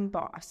acting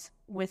boss,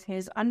 with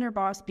his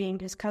underboss being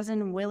his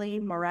cousin Willie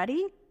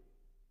Moretti.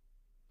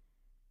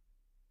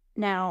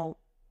 Now,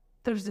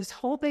 there's this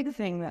whole big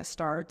thing that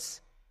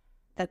starts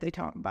that they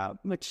talk about,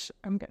 which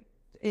I'm going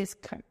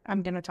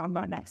to talk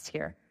about next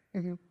here,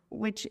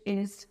 which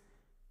is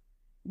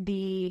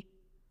the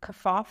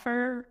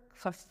Godfather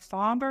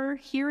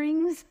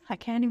hearings. I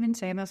can't even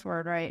say this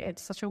word right.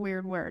 It's such a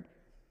weird word.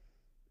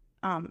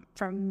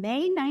 From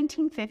May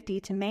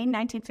 1950 to May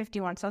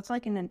 1951, so it's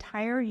like an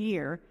entire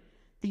year,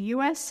 the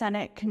U.S.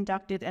 Senate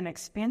conducted an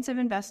expansive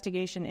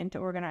investigation into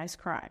organized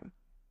crime.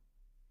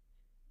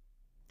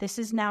 This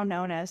is now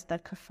known as the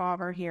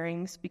Godfather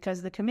hearings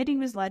because the committee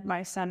was led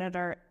by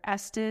Senator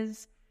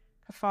Estes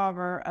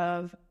Godfather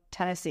of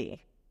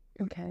Tennessee.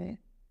 Okay.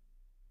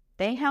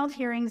 They held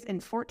hearings in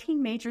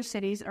 14 major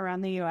cities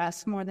around the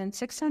U.S. More than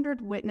 600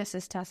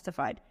 witnesses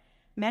testified.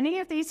 Many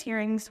of these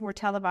hearings were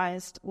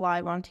televised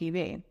live on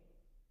TV,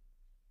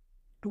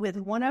 with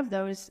one of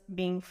those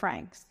being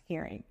Frank's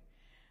hearing.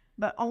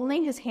 But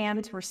only his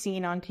hands were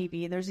seen on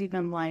TV. There's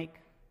even,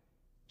 like,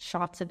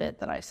 shots of it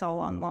that I saw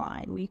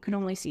online. We could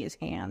only see his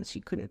hands.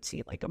 You couldn't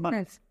see, like, a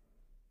button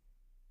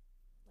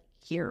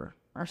here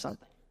or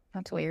something.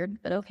 That's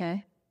weird, but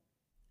okay.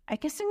 I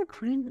guess they were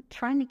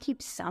trying to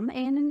keep some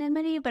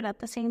anonymity, but at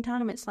the same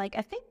time, it's like,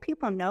 I think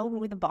people know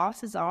who the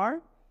bosses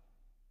are.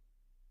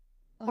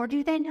 Or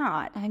do they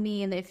not? I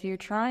mean, if you're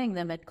trying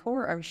them at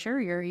court, I'm sure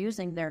you're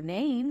using their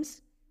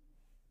names.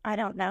 I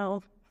don't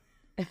know.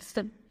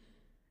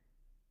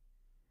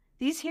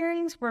 These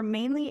hearings were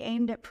mainly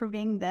aimed at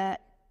proving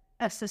that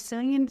a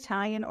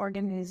Sicilian-Italian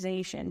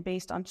organization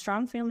based on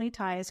strong family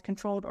ties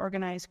controlled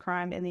organized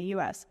crime in the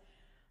U.S.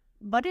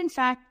 But in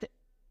fact,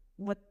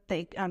 what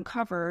they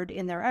uncovered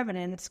in their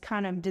evidence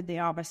kind of did the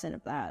opposite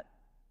of that.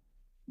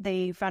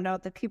 They found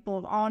out that people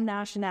of all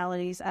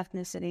nationalities,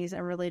 ethnicities,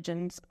 and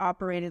religions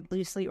operated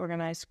loosely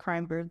organized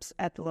crime groups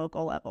at the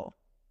local level.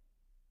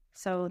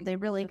 So they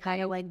really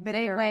kind of like...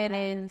 They went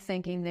in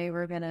thinking they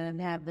were going to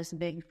have this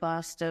big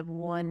bust of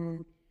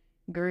one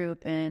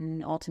group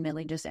and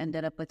ultimately just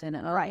ended up with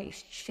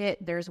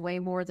shit, there's way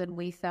more than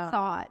we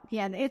thought.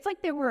 Yeah, it's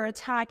like they were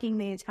attacking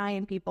the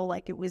Italian people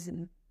like it was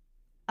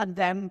a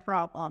them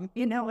problem.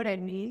 You know what I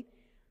mean?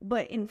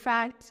 But in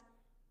fact,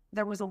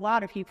 there was a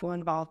lot of people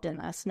involved in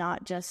this,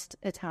 not just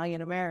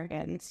Italian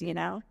Americans, you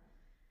know?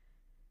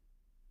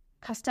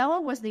 Costello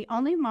was the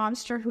only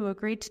mobster who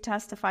agreed to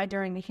testify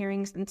during the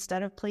hearings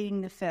instead of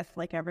pleading the fifth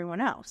like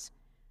everyone else.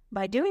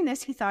 By doing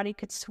this, he thought he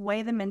could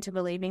sway them into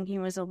believing he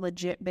was a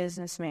legit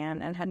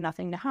businessman and had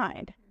nothing to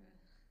hide.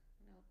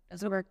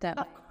 Doesn't work that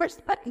way. Of course,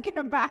 that's going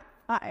to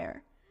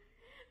backfire.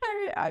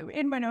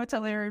 In my notes, I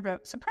literally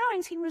wrote,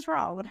 surprise, he was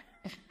wrong.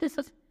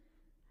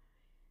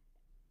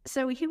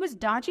 So he was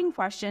dodging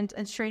questions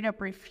and straight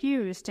up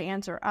refused to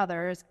answer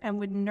others and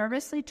would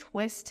nervously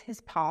twist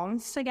his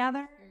palms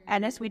together.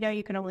 And as we know,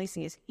 you can only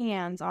see his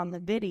hands on the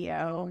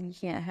video. You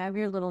can't have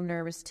your little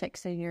nervous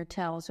tics in your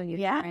tails when you're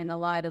trying to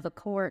lie to the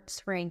courts,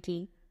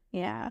 Frankie.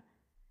 Yeah.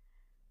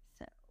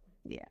 So,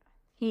 yeah.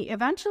 He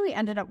eventually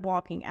ended up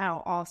walking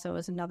out also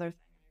as another thing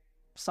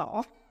I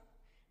saw.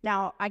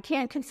 Now, I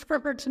can't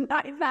confirm or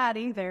deny that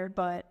either,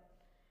 but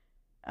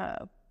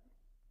sounds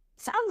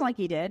like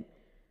he did.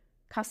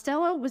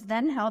 Costello was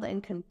then held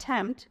in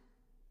contempt,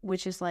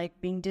 which is like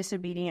being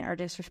disobedient or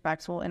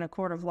disrespectful in a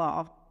court of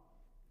law,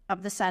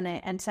 of the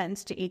Senate, and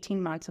sentenced to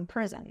 18 months in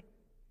prison.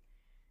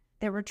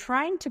 They were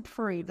trying to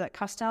prove that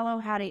Costello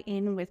had it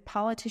in with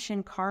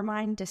politician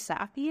Carmine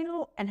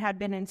DeSapio and had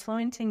been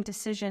influencing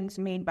decisions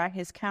made by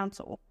his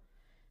counsel.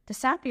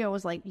 DeSapio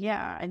was like,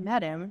 yeah, I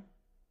met him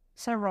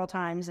several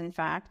times, in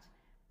fact,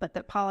 but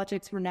that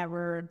politics were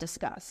never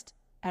discussed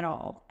at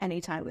all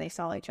anytime they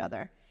saw each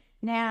other.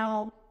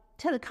 Now,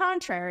 to the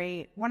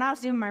contrary, when I was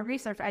doing my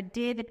research, I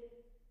did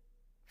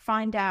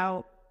find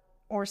out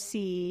or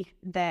see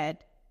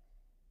that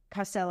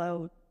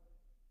Costello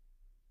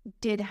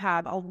did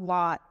have a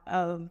lot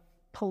of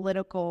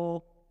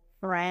political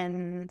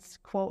friends,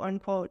 quote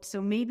unquote.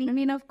 So maybe, I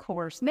mean, of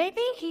course,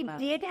 maybe he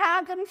did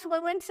have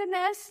influence in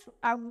this.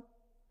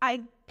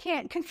 I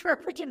can't confirm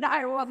or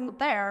deny I wasn't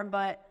there,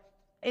 but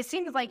it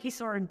seems like he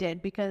sort of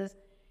did because,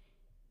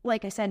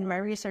 like I said in my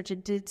research,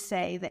 it did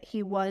say that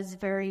he was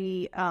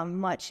very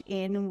much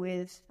in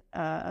with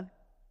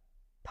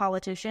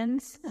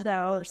politicians.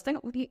 So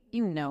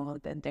you know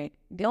that the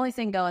only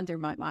thing going through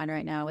my mind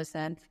right now is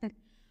that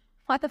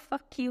why the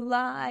fuck you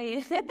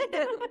lie?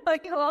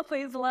 Like you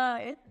always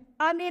lie.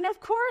 I mean, of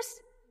course,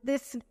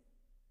 this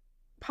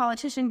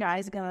politician guy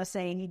is gonna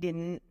say he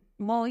didn't.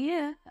 Well,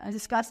 yeah, I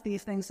discussed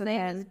these things today.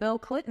 As Bill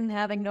Clinton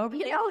having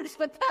nobody else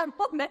but that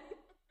woman.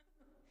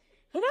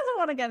 He doesn't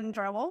want to get in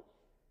trouble.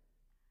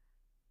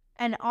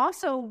 And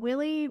also,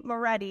 Willie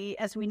Moretti,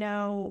 as we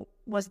know,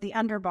 was the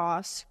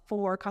underboss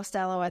for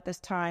Costello at this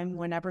time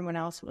when everyone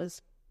else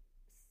was,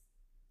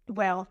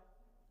 well,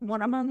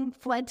 one of them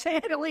fled to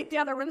Italy, the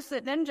other was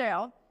sitting in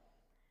jail.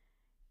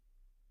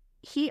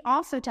 He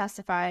also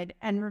testified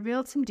and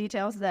revealed some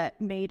details that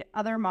made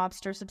other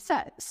mobsters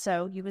upset.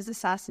 So he was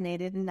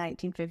assassinated in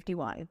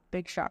 1951.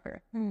 Big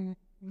shocker.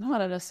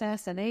 Not an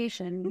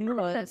assassination.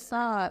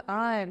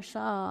 I'm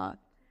shocked.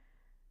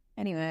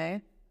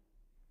 Anyway.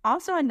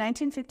 Also in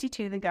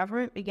 1952, the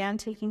government began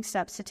taking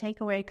steps to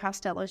take away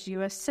Costello's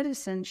U.S.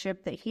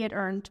 citizenship that he had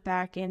earned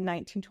back in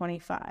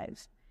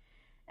 1925.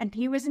 And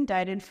he was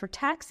indicted for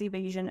tax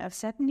evasion of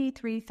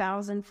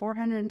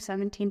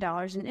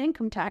 $73,417 in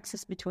income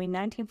taxes between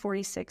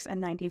 1946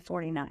 and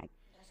 1949.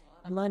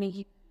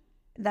 Money.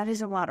 That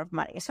is a lot of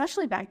money,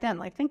 especially back then.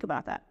 Like, think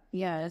about that.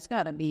 Yeah, it's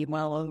got to be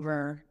well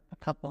over a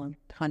couple of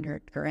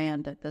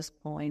 $100,000 at this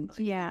point.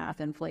 Yeah.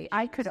 With inflation.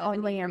 I could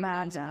only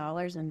imagine.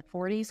 Dollars in the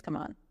 40s? Come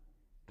on.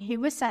 He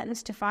was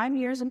sentenced to 5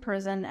 years in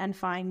prison and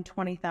fined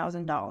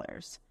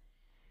 $20,000.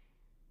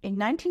 In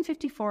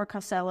 1954,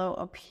 Costello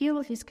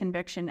appealed his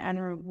conviction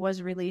and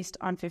was released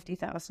on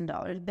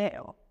 $50,000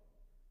 bail.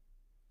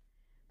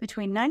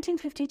 Between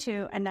 1952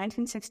 and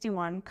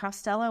 1961,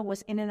 Costello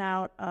was in and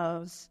out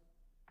of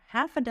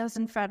half a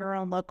dozen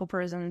federal and local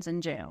prisons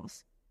and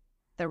jails.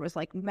 There was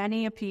like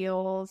many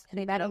appeals, and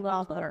he met a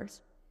lot of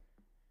others.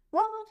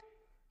 Well,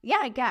 yeah,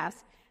 I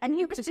guess. And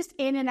he was just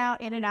in and out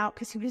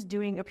because he was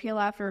doing appeal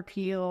after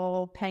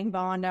appeal, paying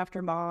bond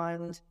after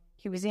bond.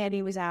 He was in,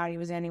 he was out, he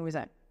was in, he was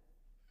out.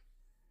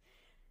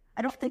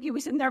 I don't think he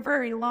was in there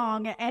very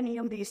long at any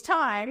of these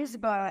times,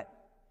 but,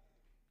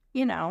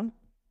 you know.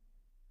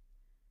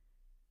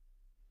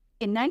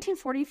 In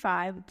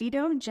 1945,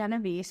 Vito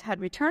Genovese had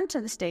returned to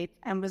the States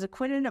and was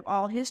acquitted of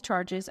all his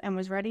charges and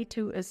was ready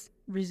to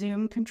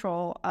resume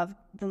control of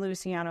the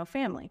Luciano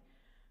family.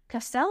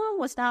 Costello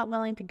was not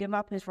willing to give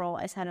up his role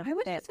as head of I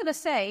was just going to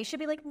say, you should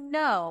be like,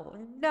 no,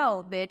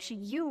 bitch,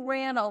 you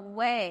ran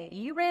away.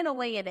 You ran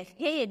away and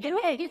hid. You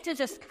had to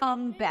just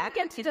come back.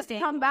 And just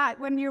come back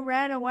when you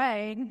ran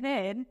away and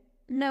hid.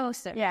 No,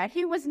 sir. Yeah,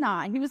 he was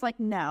not. He was like,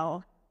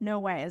 no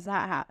way is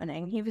that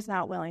happening. He was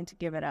not willing to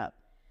give it up.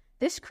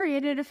 This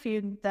created a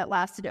feud that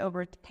lasted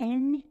over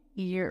 10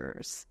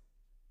 years.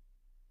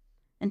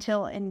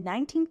 Until in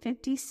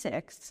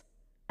 1956,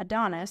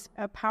 Adonis,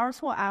 a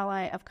powerful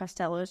ally of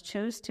Costello's,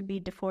 chose to be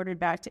deported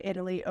back to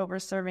Italy over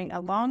serving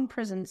a long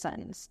prison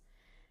sentence.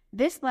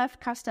 This left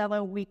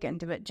Costello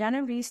weakened, but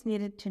Genovese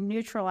needed to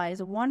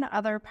neutralize one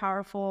other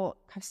powerful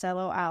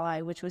Costello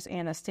ally, which was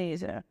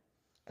Anastasia.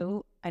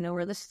 Oh, I know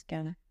where this is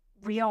going.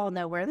 We all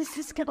know where this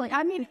is going.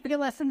 I mean, if you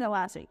listened to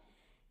last week.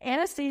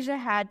 Anastasia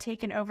had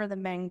taken over the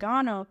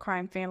Mangano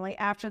crime family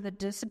after the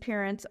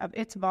disappearance of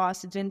its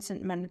boss,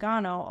 Vincent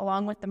Mangano,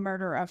 along with the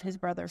murder of his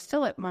brother,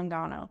 Philip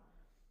Mangano.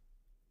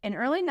 In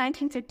early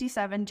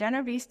 1957,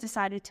 Genovese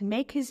decided to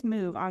make his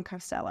move on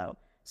Costello.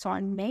 So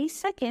on May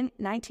 2nd,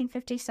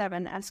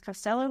 1957, as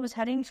Costello was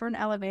heading for an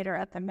elevator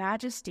at the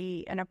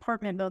Majesty, an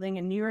apartment building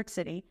in New York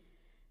City,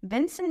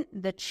 Vincent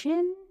the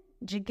Chin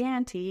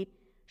Gigante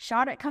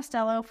shot at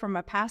Costello from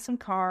a passing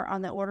car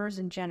on the orders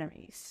of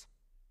Genovese.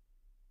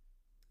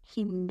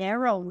 He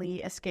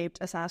narrowly escaped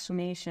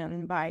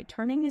assassination by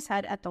turning his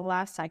head at the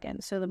last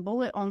second, so the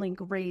bullet only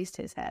grazed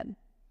his head.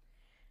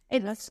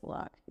 That's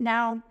luck.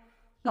 Now,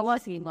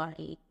 Was he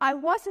lucky? I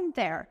wasn't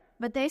there,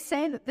 but they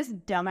say that this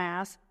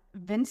dumbass,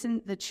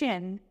 Vincent the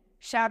Chin,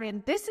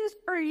 shouted, "This is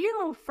for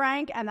you,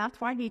 Frank," and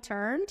that's why he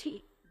turned.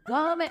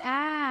 Dumb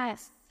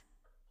ass.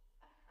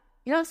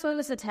 You're not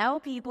supposed to tell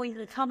people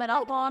you're coming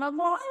up on them.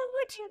 Why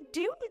would you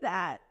do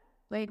that?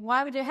 Wait,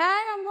 why would you? Hey,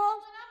 I'm rolling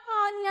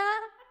up on ya.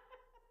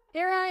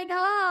 Here I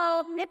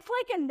go. It's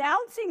like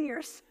announcing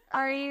your...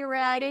 Are you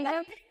ready?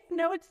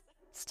 No, it's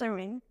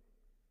streaming.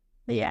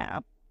 Yeah.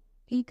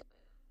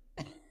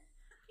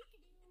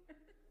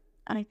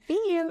 I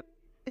feel...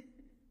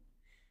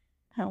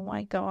 Oh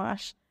my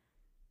gosh.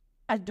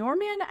 A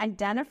doorman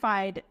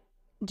identified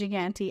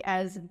Gigante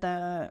as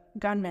the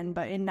gunman,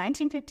 but in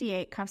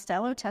 1958,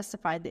 Costello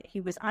testified that he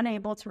was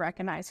unable to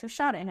recognize who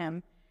shot at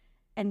him,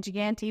 and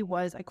Gigante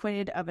was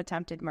acquitted of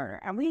attempted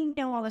murder. And we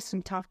know all this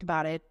and talked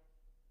about it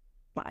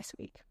last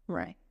week.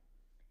 Right.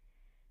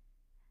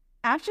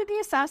 After the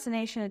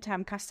assassination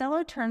attempt,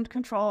 Costello turned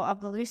control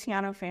of the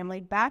Luciano family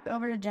back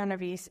over to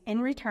Genovese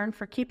in return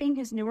for keeping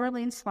his New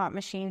Orleans slot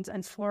machines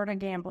and Florida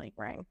gambling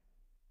ring.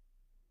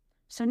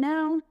 So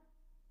now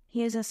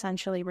he is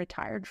essentially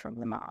retired from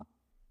the mob.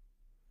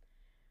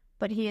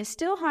 But he is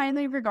still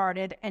highly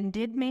regarded and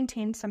did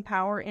maintain some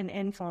power and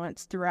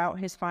influence throughout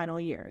his final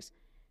years.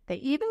 They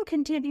even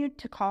continued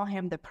to call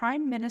him the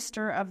Prime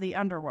Minister of the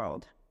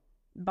Underworld.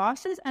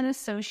 Bosses and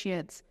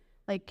associates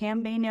like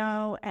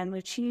Gambino and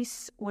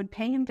Luchese would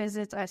pay him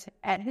visits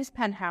at his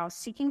penthouse,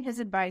 seeking his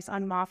advice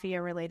on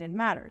mafia-related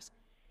matters.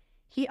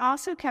 He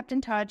also kept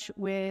in touch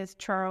with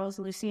Charles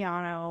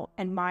Luciano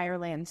and Meyer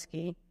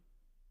Lansky.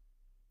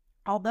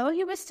 Although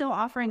he was still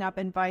offering up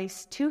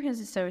advice to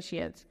his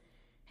associates,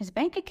 his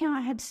bank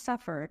account had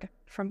suffered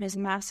from his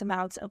mass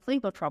amounts of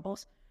legal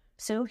troubles,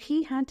 so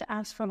he had to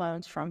ask for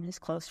loans from his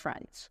close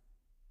friends.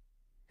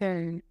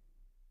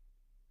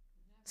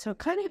 So it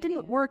kind of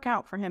didn't work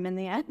out for him in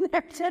the end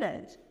there, did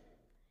it?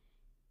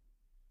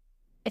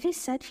 It is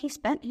said he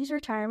spent his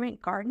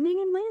retirement gardening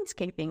and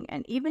landscaping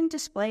and even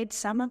displayed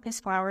some of his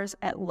flowers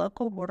at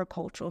local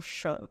horticultural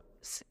shows.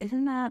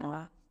 Isn't that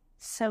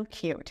so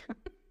cute?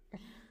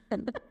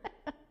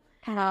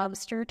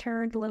 Hamster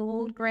turned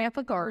little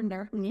grandpa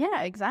gardener.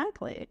 Yeah,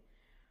 exactly.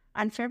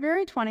 On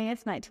February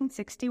 20th,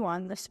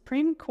 1961, the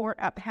Supreme Court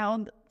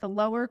upheld the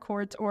lower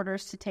court's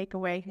orders to take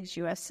away his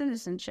U.S.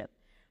 citizenship.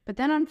 But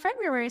then on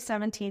February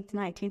 17th,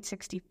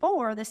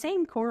 1964, the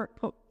same court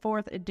put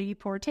forth a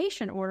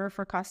deportation order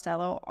for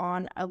Costello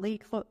on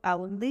illegal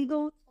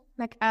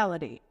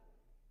technicality.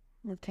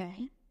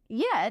 Okay.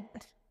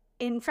 Yet,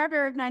 in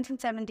February of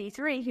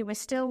 1973, he was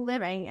still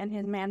living in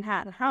his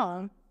Manhattan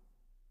home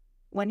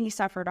when he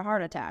suffered a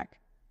heart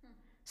attack.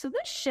 So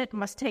this shit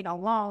must take a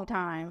long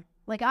time.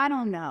 Like, I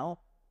don't know.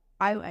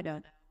 I don't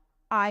know.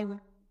 I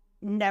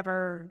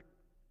never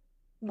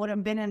would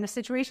have been in a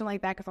situation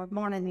like that because I was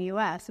born in the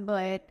U.S.,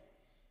 but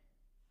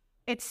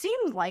it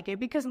seems like it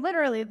because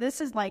literally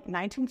this is like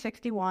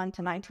 1961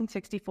 to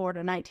 1964 to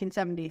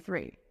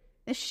 1973.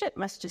 This shit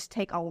must just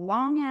take a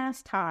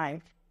long-ass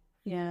time.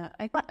 Yeah,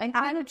 I don't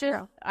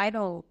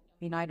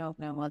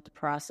know what the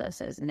process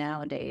is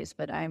nowadays,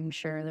 but I'm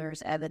sure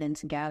there's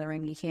evidence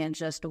gathering. You can't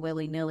just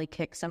willy-nilly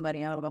kick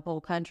somebody out of a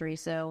whole country,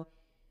 so...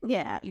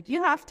 Yeah,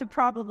 you have to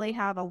probably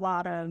have a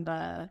lot of...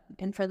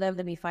 and for them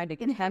to be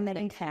finding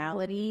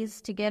technicalities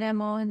to get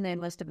him on, they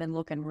must have been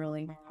looking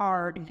really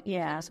hard.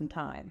 Yeah, some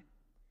time.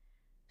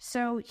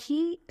 So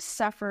he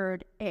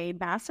suffered a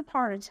massive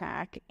heart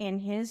attack in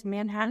his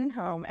Manhattan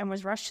home and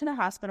was rushed to the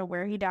hospital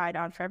where he died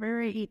on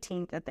February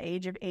 18th at the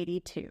age of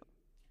 82.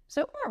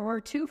 So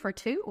we're 2 for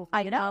 2.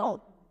 I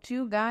know.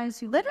 2 guys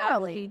who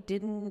literally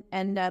didn't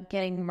end up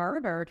getting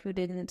murdered, who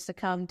didn't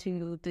succumb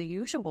to the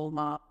usual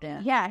mob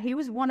death. Yeah, he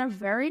was one of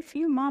very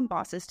few mob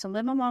bosses to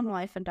live a long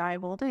life and die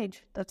of old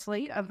age. That's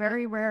like a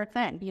very rare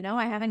thing. You know,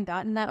 I haven't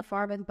gotten that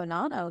far with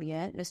Bonanno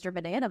yet, Mr.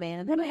 Banana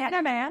Man.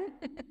 Banana Man.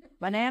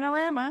 Banana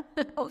Llama.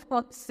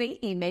 We'll see.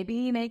 Maybe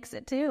he makes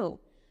it too.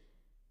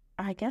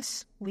 I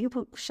guess we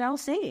shall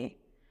see.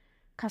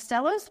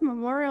 Costello's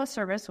memorial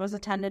service was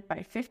attended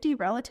by 50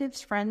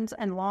 relatives, friends,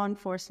 and law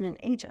enforcement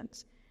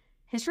agents.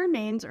 His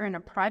remains are in a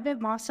private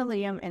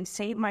mausoleum in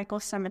St.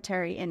 Michael's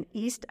Cemetery in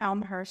East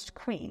Elmhurst,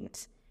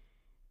 Queens.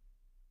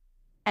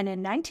 And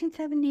in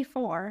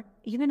 1974,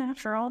 even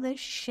after all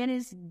this shit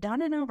is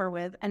done and over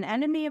with, an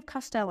enemy of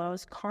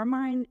Costello's,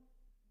 Carmine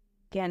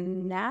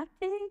Ganathig,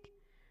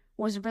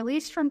 was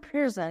released from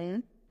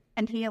prison,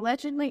 and he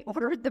allegedly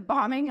ordered the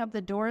bombing of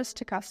the doors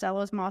to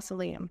Costello's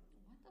mausoleum.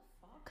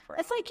 What the fuck?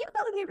 It's like, you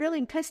gotta get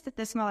really pissed at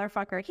this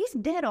motherfucker. He's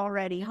dead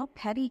already. How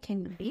petty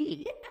can you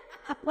be?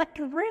 Like,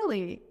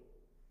 really?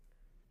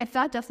 If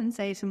that doesn't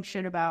say some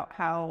shit about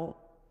how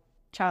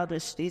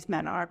childish these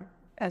men are,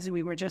 as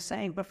we were just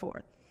saying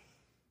before,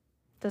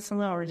 that's a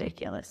little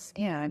ridiculous.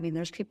 Yeah, I mean,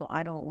 there's people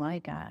I don't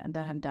like that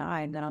have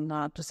died that I'm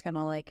not just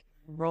gonna like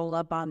roll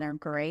up on their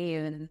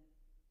grave and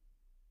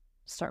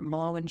start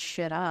blowing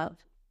shit up.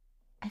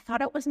 I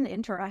thought it was an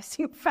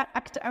interesting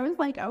fact. I was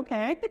like,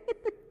 okay.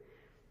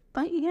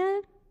 But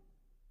yeah,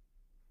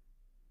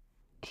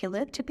 he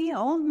lived to be an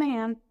old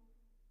man.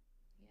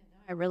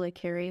 Yeah, I'm really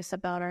curious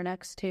about our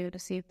next two to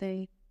see if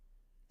they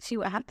See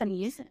what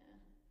happens.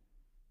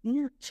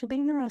 Yeah, should be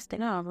interesting.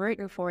 No, I'm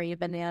rooting for you,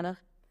 Banana.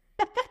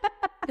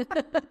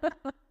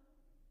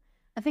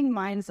 I think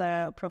mine's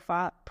a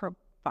Profaci.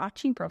 Yeah,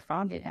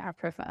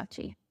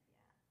 Profaci.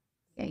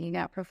 Yeah, you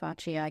got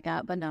Profaci. I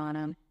got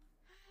Banana.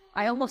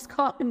 I almost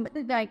called him,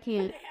 but I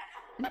can't.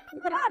 I'm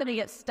gonna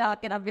get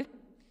stuck, and I'm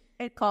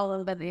gonna call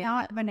him Banana.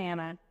 Not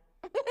Banana.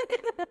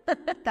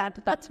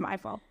 That's my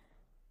fault.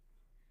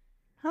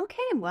 Okay,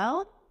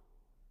 well,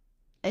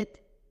 it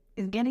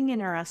is getting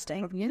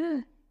interesting.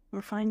 Yeah,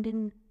 we're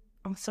finding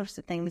all sorts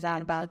of things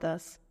out about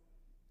this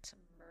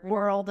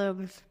world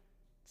of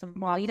some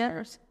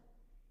monsters.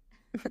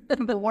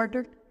 the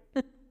wonder.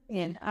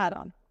 And I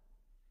don't.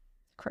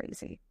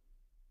 Crazy.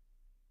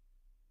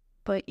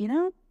 But, you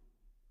know,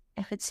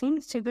 if it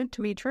seems too good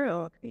to be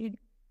true,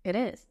 it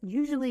is.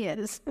 Usually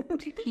is.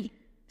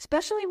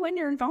 Especially when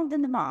you're involved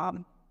in the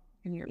mob.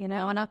 And you're,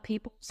 blowing up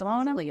people.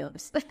 Blowing up.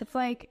 It's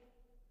like,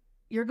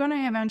 you're going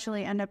to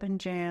eventually end up in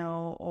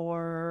jail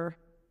or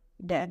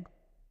dead.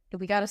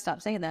 We got to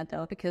stop saying that,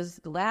 though, because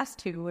the last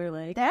two were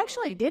like... They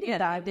actually did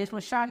die. This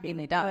was shocking.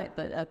 They died,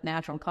 but of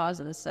natural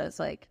causes. So it's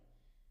like,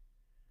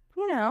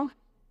 you know,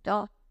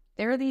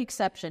 they're the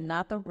exception,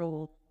 not the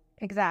rule.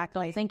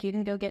 Exactly. I think you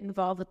can go get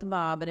involved with the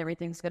mob and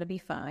everything's going to be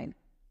fine.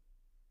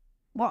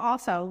 Well,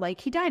 also,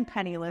 like, he died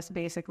penniless,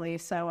 basically.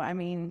 So, I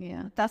mean,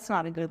 yeah, that's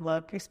not a good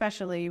look,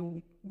 especially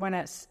when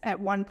at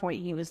one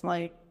point he was,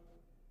 like,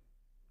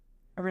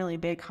 a really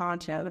big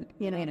honcho.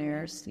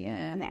 Millionaires,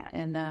 yeah.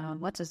 And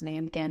what's his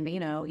name?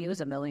 Gambino. He was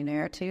a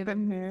millionaire, too.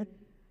 Mm-hmm.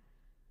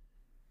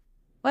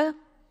 Well,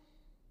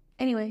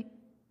 anyway,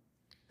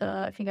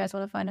 if you guys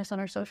want to find us on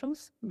our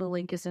socials, the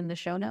link is in the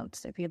show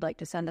notes. If you'd like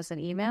to send us an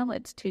email,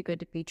 it's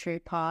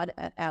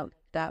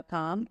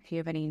toogoodtobetruepod@outlook.com. If you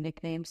have any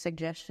nickname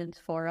suggestions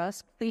for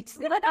us, please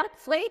let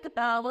us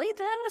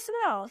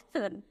know.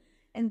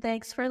 And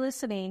thanks for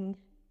listening.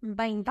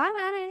 Bye.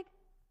 Bye.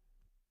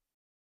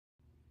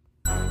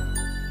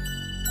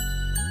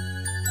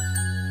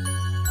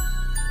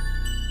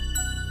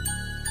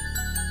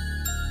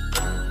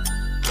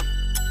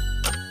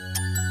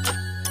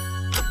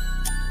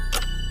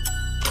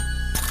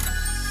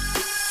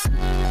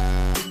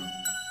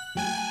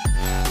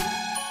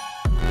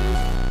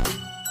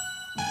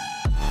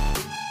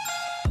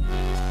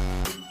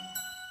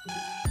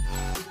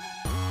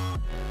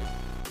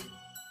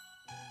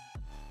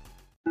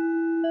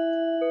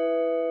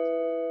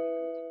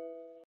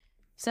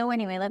 So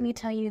anyway, let me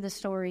tell you the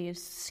story of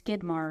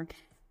Skidmark.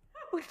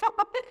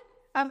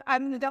 I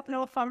don't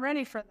know if I'm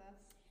ready for this.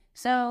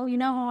 So, you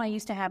know how I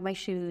used to have my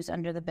shoes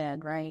under the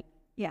bed, right?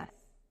 Yes.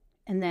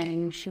 And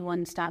then she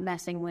wouldn't stop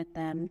messing with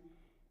them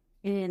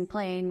and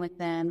playing with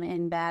them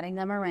and batting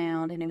them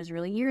around, and it was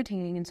really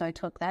irritating, and so I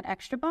took that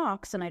extra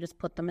box and I just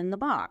put them in the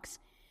box.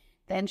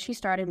 Then she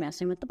started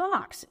messing with the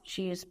box.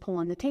 She's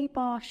pulling the tape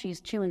off,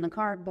 she's chewing the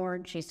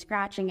cardboard, she's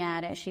scratching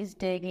at it, she's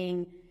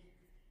digging.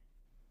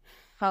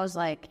 I was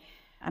like,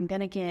 I'm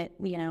going to get,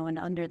 an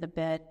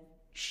under-the-bed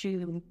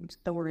shoe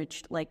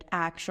storage, like,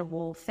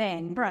 actual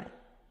thing. Right.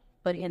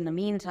 But in the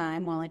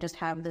meantime, while I just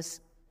have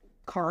this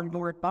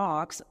cardboard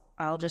box,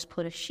 I'll just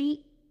put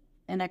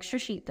an extra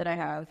sheet that I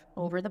have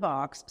over the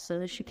box so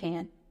that she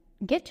can't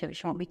get to it.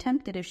 She won't be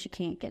tempted if she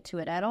can't get to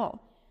it at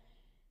all.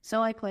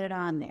 So I put it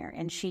on there,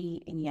 and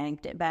she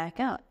yanked it back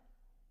up.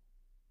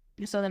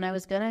 So then I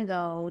was going to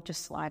go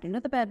just slide into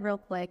the bed real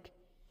quick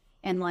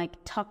and, like,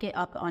 tuck it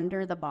up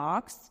under the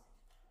box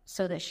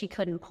so that she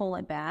couldn't pull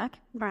it back.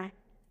 Right.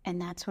 And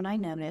that's when I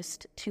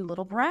noticed 2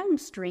 little brown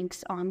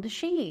streaks on the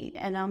sheet.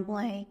 And I'm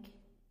like,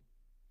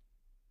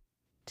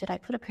 did I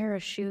put a pair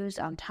of shoes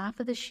on top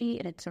of the sheet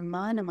and it's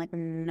mud? I'm like,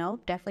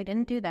 nope, definitely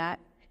didn't do that.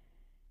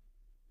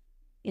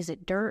 Is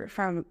it dirt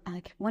from,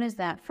 like, what is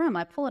that from?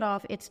 I pull it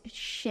off, it's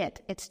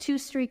shit. It's 2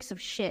 streaks of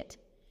shit.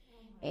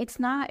 It's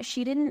not,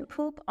 she didn't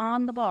poop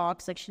on the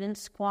box. Like, she didn't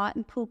squat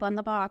and poop on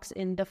the box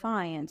in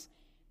defiance.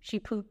 She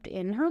pooped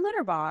in her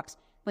litter box.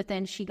 But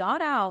then she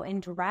got out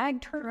and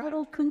dragged her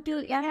little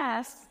kudu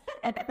ass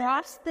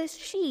across this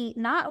sheet,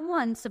 not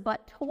once,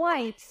 but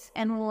twice,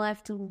 and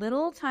left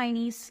little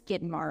tiny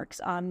skid marks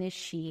on this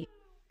sheet.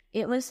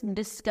 It was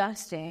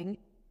disgusting.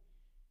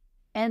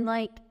 And,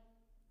 like,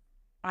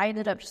 I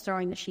ended up just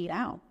throwing the sheet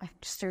out. I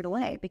just threw it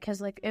away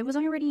because, like, it was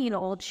already an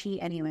old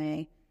sheet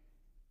anyway.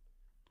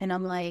 And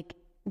I'm like,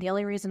 the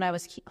only reason I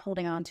was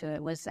holding on to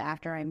it was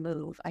after I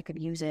move, I could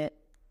use it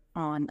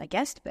on a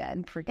guest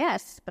bed for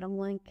guests. But I'm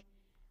like,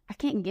 I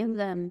can't give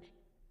them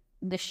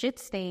the shit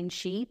stained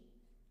sheet.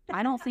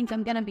 I don't think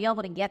I'm going to be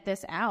able to get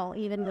this out,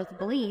 even with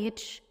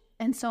bleach.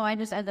 And so I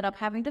just ended up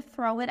having to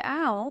throw it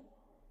out.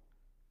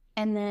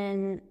 And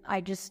then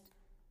I just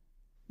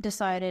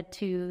decided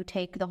to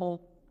take the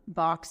whole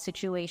box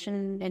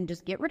situation and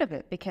just get rid of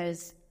it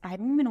because I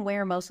didn't even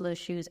wear most of those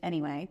shoes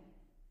anyway.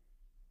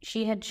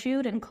 She had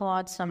chewed and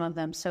clawed some of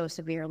them so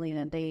severely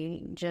that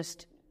they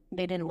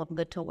didn't look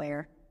good to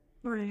wear.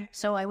 Right.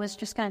 So I was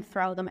just going to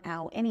throw them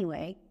out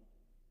anyway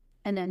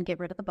and then get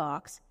rid of the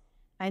box.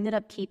 I ended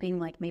up keeping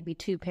like maybe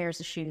 2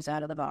 pairs of shoes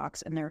out of the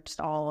box, and they're just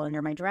all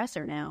under my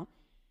dresser now.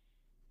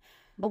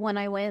 But when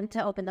I went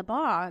to open the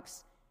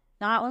box,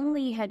 not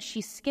only had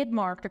she skid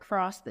marked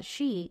across the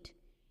sheet,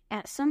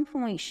 at some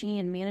point she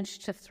had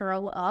managed to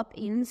throw up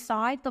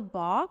inside the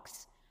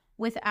box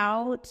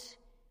without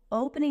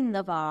opening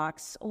the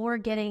box or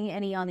getting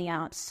any on the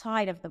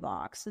outside of the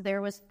box.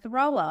 There was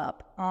throw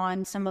up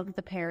on some of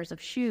the pairs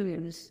of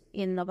shoes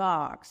in the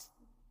box.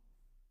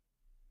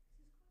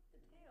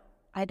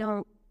 I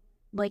don't,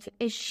 like,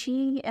 is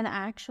she an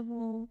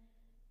actual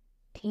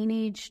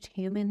teenaged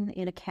human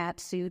in a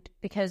cat suit?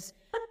 Because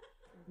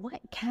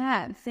what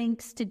cat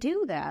thinks to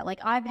do that? Like,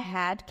 I've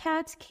had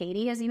cats.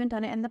 Katie has even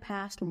done it in the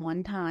past.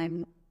 One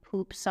time,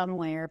 poop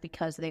somewhere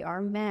because they are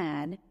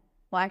mad.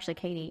 Well, actually,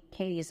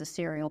 Katie is a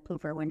serial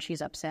pooper when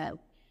she's upset.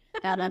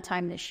 At that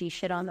time that she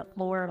shit on the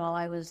floor while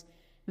I was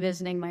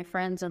visiting my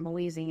friends in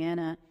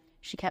Louisiana,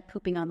 she kept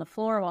pooping on the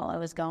floor while I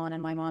was gone,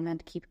 and my mom had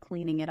to keep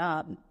cleaning it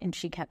up. And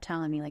she kept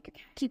telling me, like,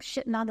 keep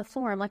shitting on the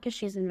floor. I'm like, because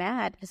she's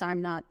mad because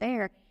I'm not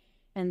there.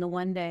 And the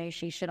one day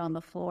she shit on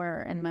the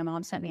floor, and my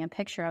mom sent me a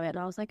picture of it, and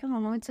I was like,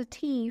 oh, it's a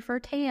T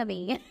for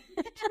Tammy.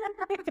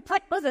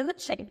 I was in the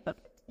shape of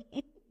a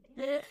T.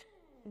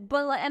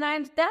 But,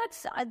 and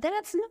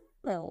that's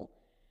normal.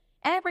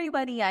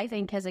 Everybody, I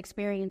think, has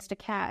experienced a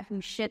cat who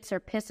shits or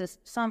pisses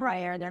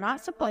somewhere. They're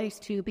not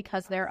supposed to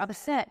because they're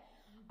upset.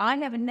 I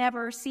have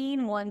never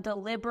seen one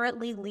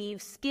deliberately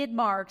leave skid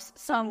marks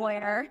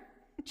somewhere.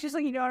 She's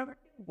like, you know what?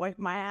 Wipe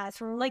my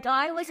ass. Like,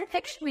 I was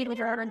picturing with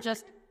her and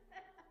just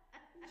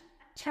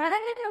trying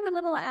to do a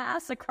little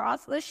ass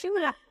across the shoe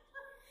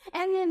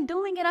and then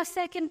doing it a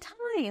second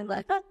time.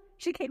 Like,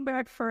 she came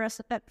back for a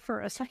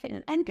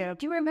second. And do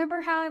you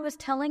remember how I was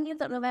telling you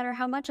that no matter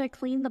how much I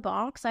cleaned the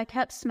box, I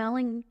kept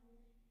smelling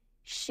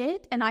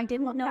shit and I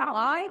didn't know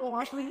why?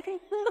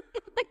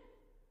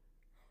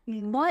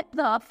 What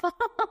the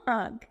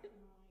fuck?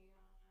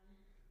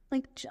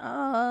 Like,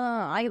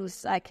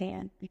 I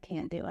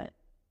can't do it.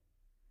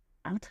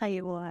 I'll tell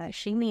you what,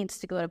 she needs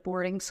to go to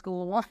boarding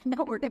school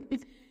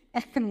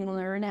and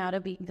learn how to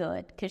be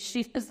good because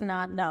she does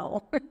not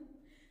know.